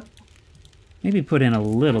ourselves up. Maybe put in a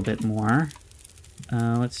little bit more.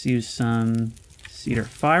 Let's use some cedar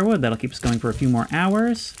firewood. That'll keep us going for a few more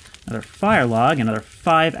hours. Another fire log, another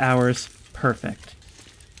 5 hours. Perfect.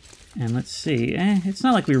 And let's see. It's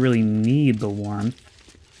not like we really need the warmth.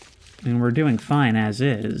 I mean, we're doing fine as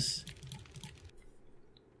is.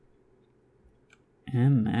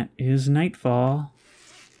 And that is nightfall.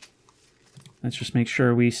 Let's just make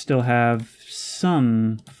sure we still have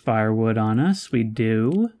some firewood on us. We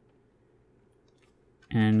do.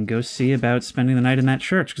 And go see about spending the night in that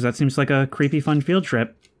church, because that seems like a creepy fun field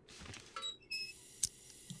trip.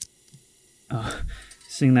 Oh,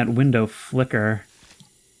 seeing that window flicker.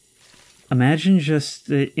 Imagine just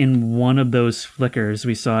in one of those flickers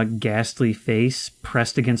we saw a ghastly face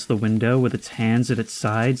pressed against the window with its hands at its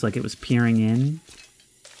sides like it was peering in.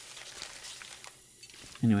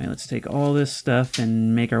 Anyway, let's take all this stuff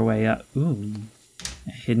and make our way up. Ooh,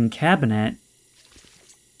 a hidden cabinet.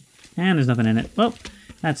 And there's nothing in it. Well,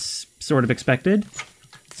 that's sort of expected.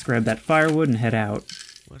 Let's grab that firewood and head out.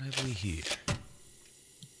 What have we here?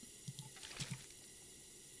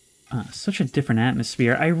 Such a different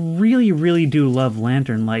atmosphere. I really, really do love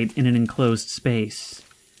lantern light in an enclosed space.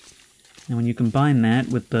 And when you combine that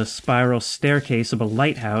with the spiral staircase of a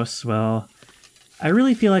lighthouse, well, I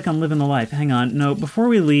really feel like I'm living the life. Hang on, no, before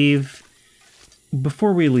we leave,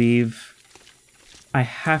 I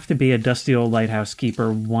have to be a dusty old lighthouse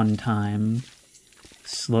keeper one time.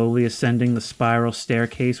 Slowly ascending the spiral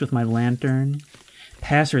staircase with my lantern.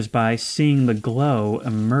 Passers-by seeing the glow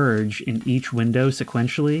emerge in each window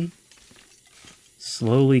sequentially.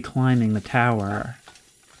 Slowly climbing the tower.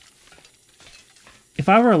 If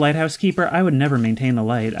I were a lighthouse keeper, I would never maintain the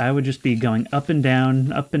light. I would just be going up and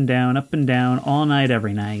down, up and down, up and down, all night,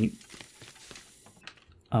 every night.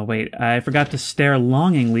 Oh wait, I forgot to stare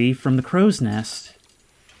longingly from the crow's nest.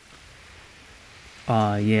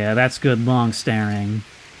 Aw, yeah, that's good long staring.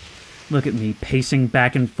 Look at me, pacing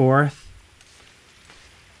back and forth.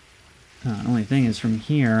 The only thing is, from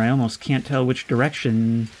here, I almost can't tell which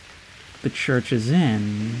direction the church is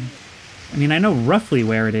in. I mean, I know roughly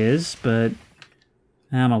where it is, but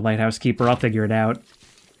I'm a lighthouse keeper, I'll figure it out.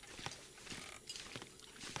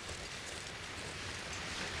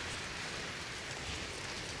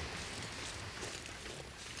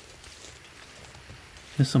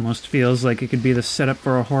 This almost feels like it could be the setup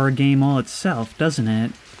for a horror game all itself, doesn't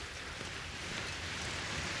it?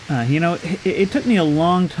 You know, it took me a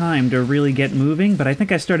long time to really get moving, but I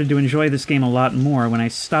think I started to enjoy this game a lot more when I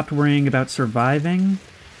stopped worrying about surviving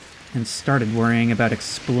and started worrying about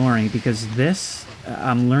exploring, because this,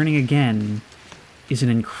 I'm learning again, is an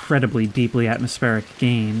incredibly deeply atmospheric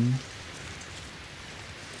game.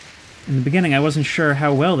 In the beginning, I wasn't sure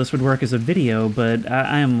how well this would work as a video, but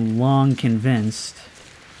I am long convinced.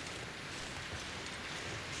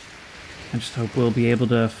 I just hope we'll be able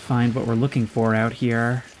to find what we're looking for out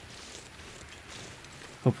here.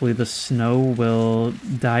 Hopefully the snow will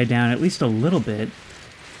die down at least a little bit.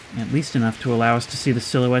 At least enough to allow us to see the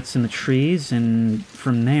silhouettes in the trees, and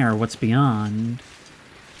from there, what's beyond.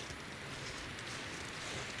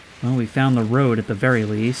 Well, we found the road at the very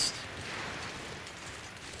least.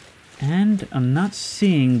 And I'm not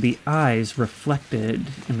seeing the eyes reflected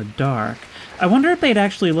in the dark. I wonder if they'd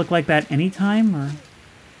actually look like that anytime, or...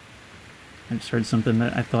 I just heard something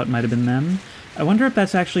that I thought might have been them. I wonder if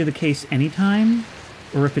that's actually the case anytime,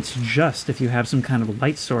 or if it's just if you have some kind of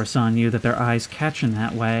light source on you that their eyes catch in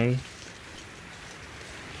that way.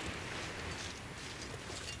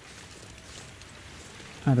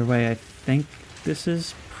 Either way, I think this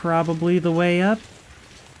is probably the way up.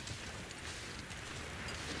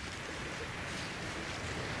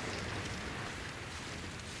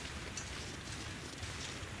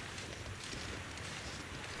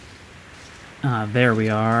 Ah, there we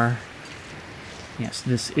are. Yes,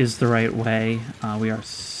 this is the right way. We are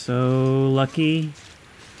so lucky.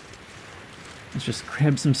 Let's just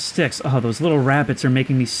grab some sticks. Oh, those little rabbits are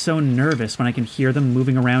making me so nervous when I can hear them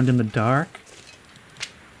moving around in the dark.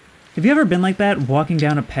 Have you ever been like that, walking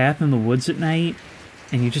down a path in the woods at night,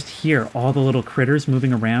 and you just hear all the little critters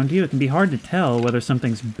moving around you? It can be hard to tell whether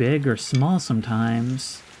something's big or small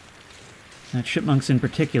sometimes. Chipmunks in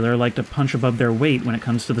particular like to punch above their weight when it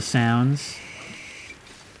comes to the sounds.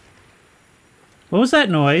 What was that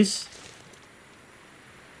noise?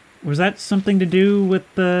 Was that something to do with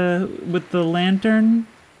the lantern?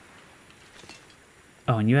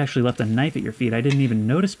 Oh, and you actually left a knife at your feet. I didn't even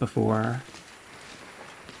notice before.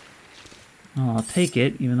 Well, I'll take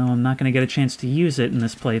it, even though I'm not going to get a chance to use it in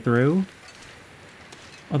this playthrough.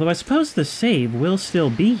 Although I suppose the save will still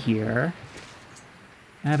be here.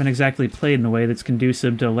 I haven't exactly played in a way that's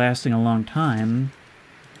conducive to lasting a long time.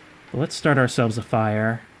 But let's start ourselves a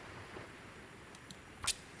fire.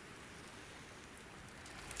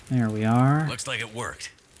 There we are. Looks like it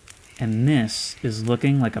worked. And this is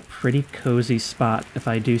looking like a pretty cozy spot, if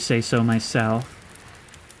I do say so myself.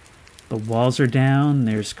 The walls are down,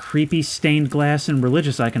 there's creepy stained glass and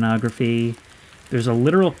religious iconography. There's a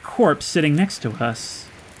literal corpse sitting next to us.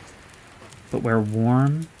 But we're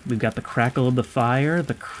warm, we've got the crackle of the fire,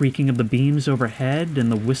 the creaking of the beams overhead,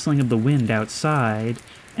 and the whistling of the wind outside.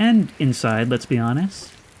 And inside, let's be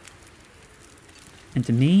honest. And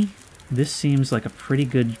to me, this seems like a pretty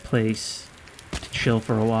good place to chill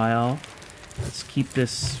for a while. Let's keep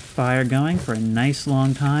this fire going for a nice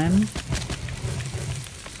long time.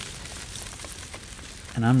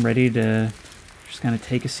 And I'm ready to just kind of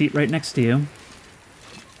take a seat right next to you.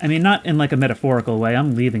 I mean, not in like a metaphorical way,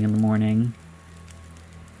 I'm leaving in the morning.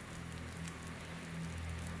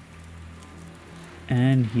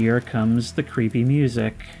 And here comes the creepy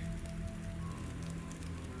music.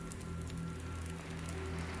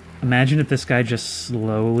 Imagine if this guy just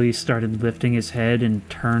slowly started lifting his head and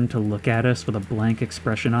turned to look at us with a blank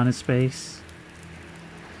expression on his face.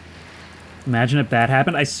 Imagine if that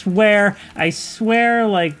happened. I swear,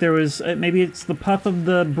 like there was, maybe it's the puff of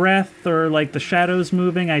the breath or like the shadows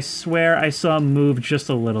moving. I swear I saw him move just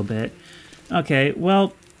a little bit. Okay,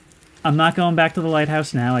 well, I'm not going back to the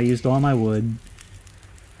lighthouse now. I used all my wood.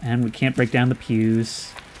 And we can't break down the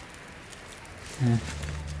pews.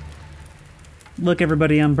 Look,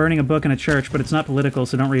 everybody, I'm burning a book in a church, but it's not political,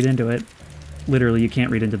 so don't read into it. Literally, you can't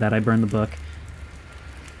read into that. I burned the book.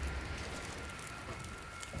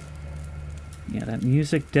 Yeah, that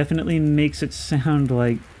music definitely makes it sound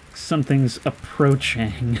like something's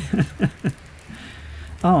approaching.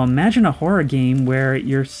 Oh, imagine a horror game where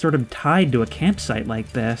you're sort of tied to a campsite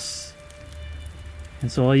like this.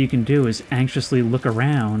 And so all you can do is anxiously look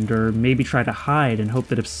around, or maybe try to hide and hope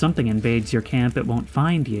that if something invades your camp, it won't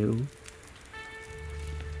find you.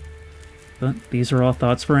 But these are all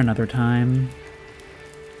thoughts for another time.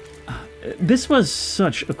 This was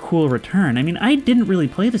such a cool return. I mean, I didn't really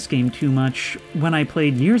play this game too much when I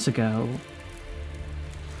played years ago.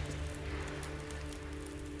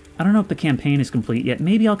 I don't know if the campaign is complete yet.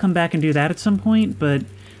 Maybe I'll come back and do that at some point, but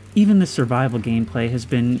even the survival gameplay has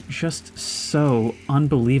been just so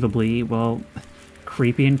unbelievably, well,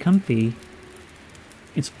 creepy and comfy.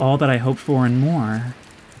 It's all that I hoped for and more.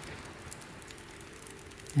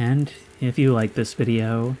 And if you like this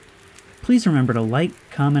video, please remember to like,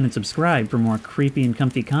 comment, and subscribe for more creepy and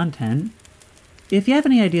comfy content. If you have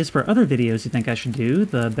any ideas for other videos you think I should do,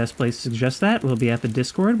 the best place to suggest that will be at the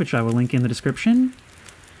Discord, which I will link in the description.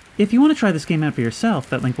 If you want to try this game out for yourself,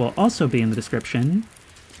 that link will also be in the description.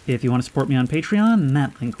 If you want to support me on Patreon,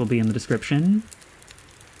 that link will be in the description.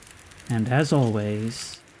 And as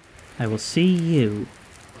always, I will see you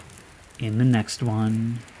in the next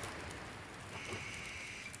one.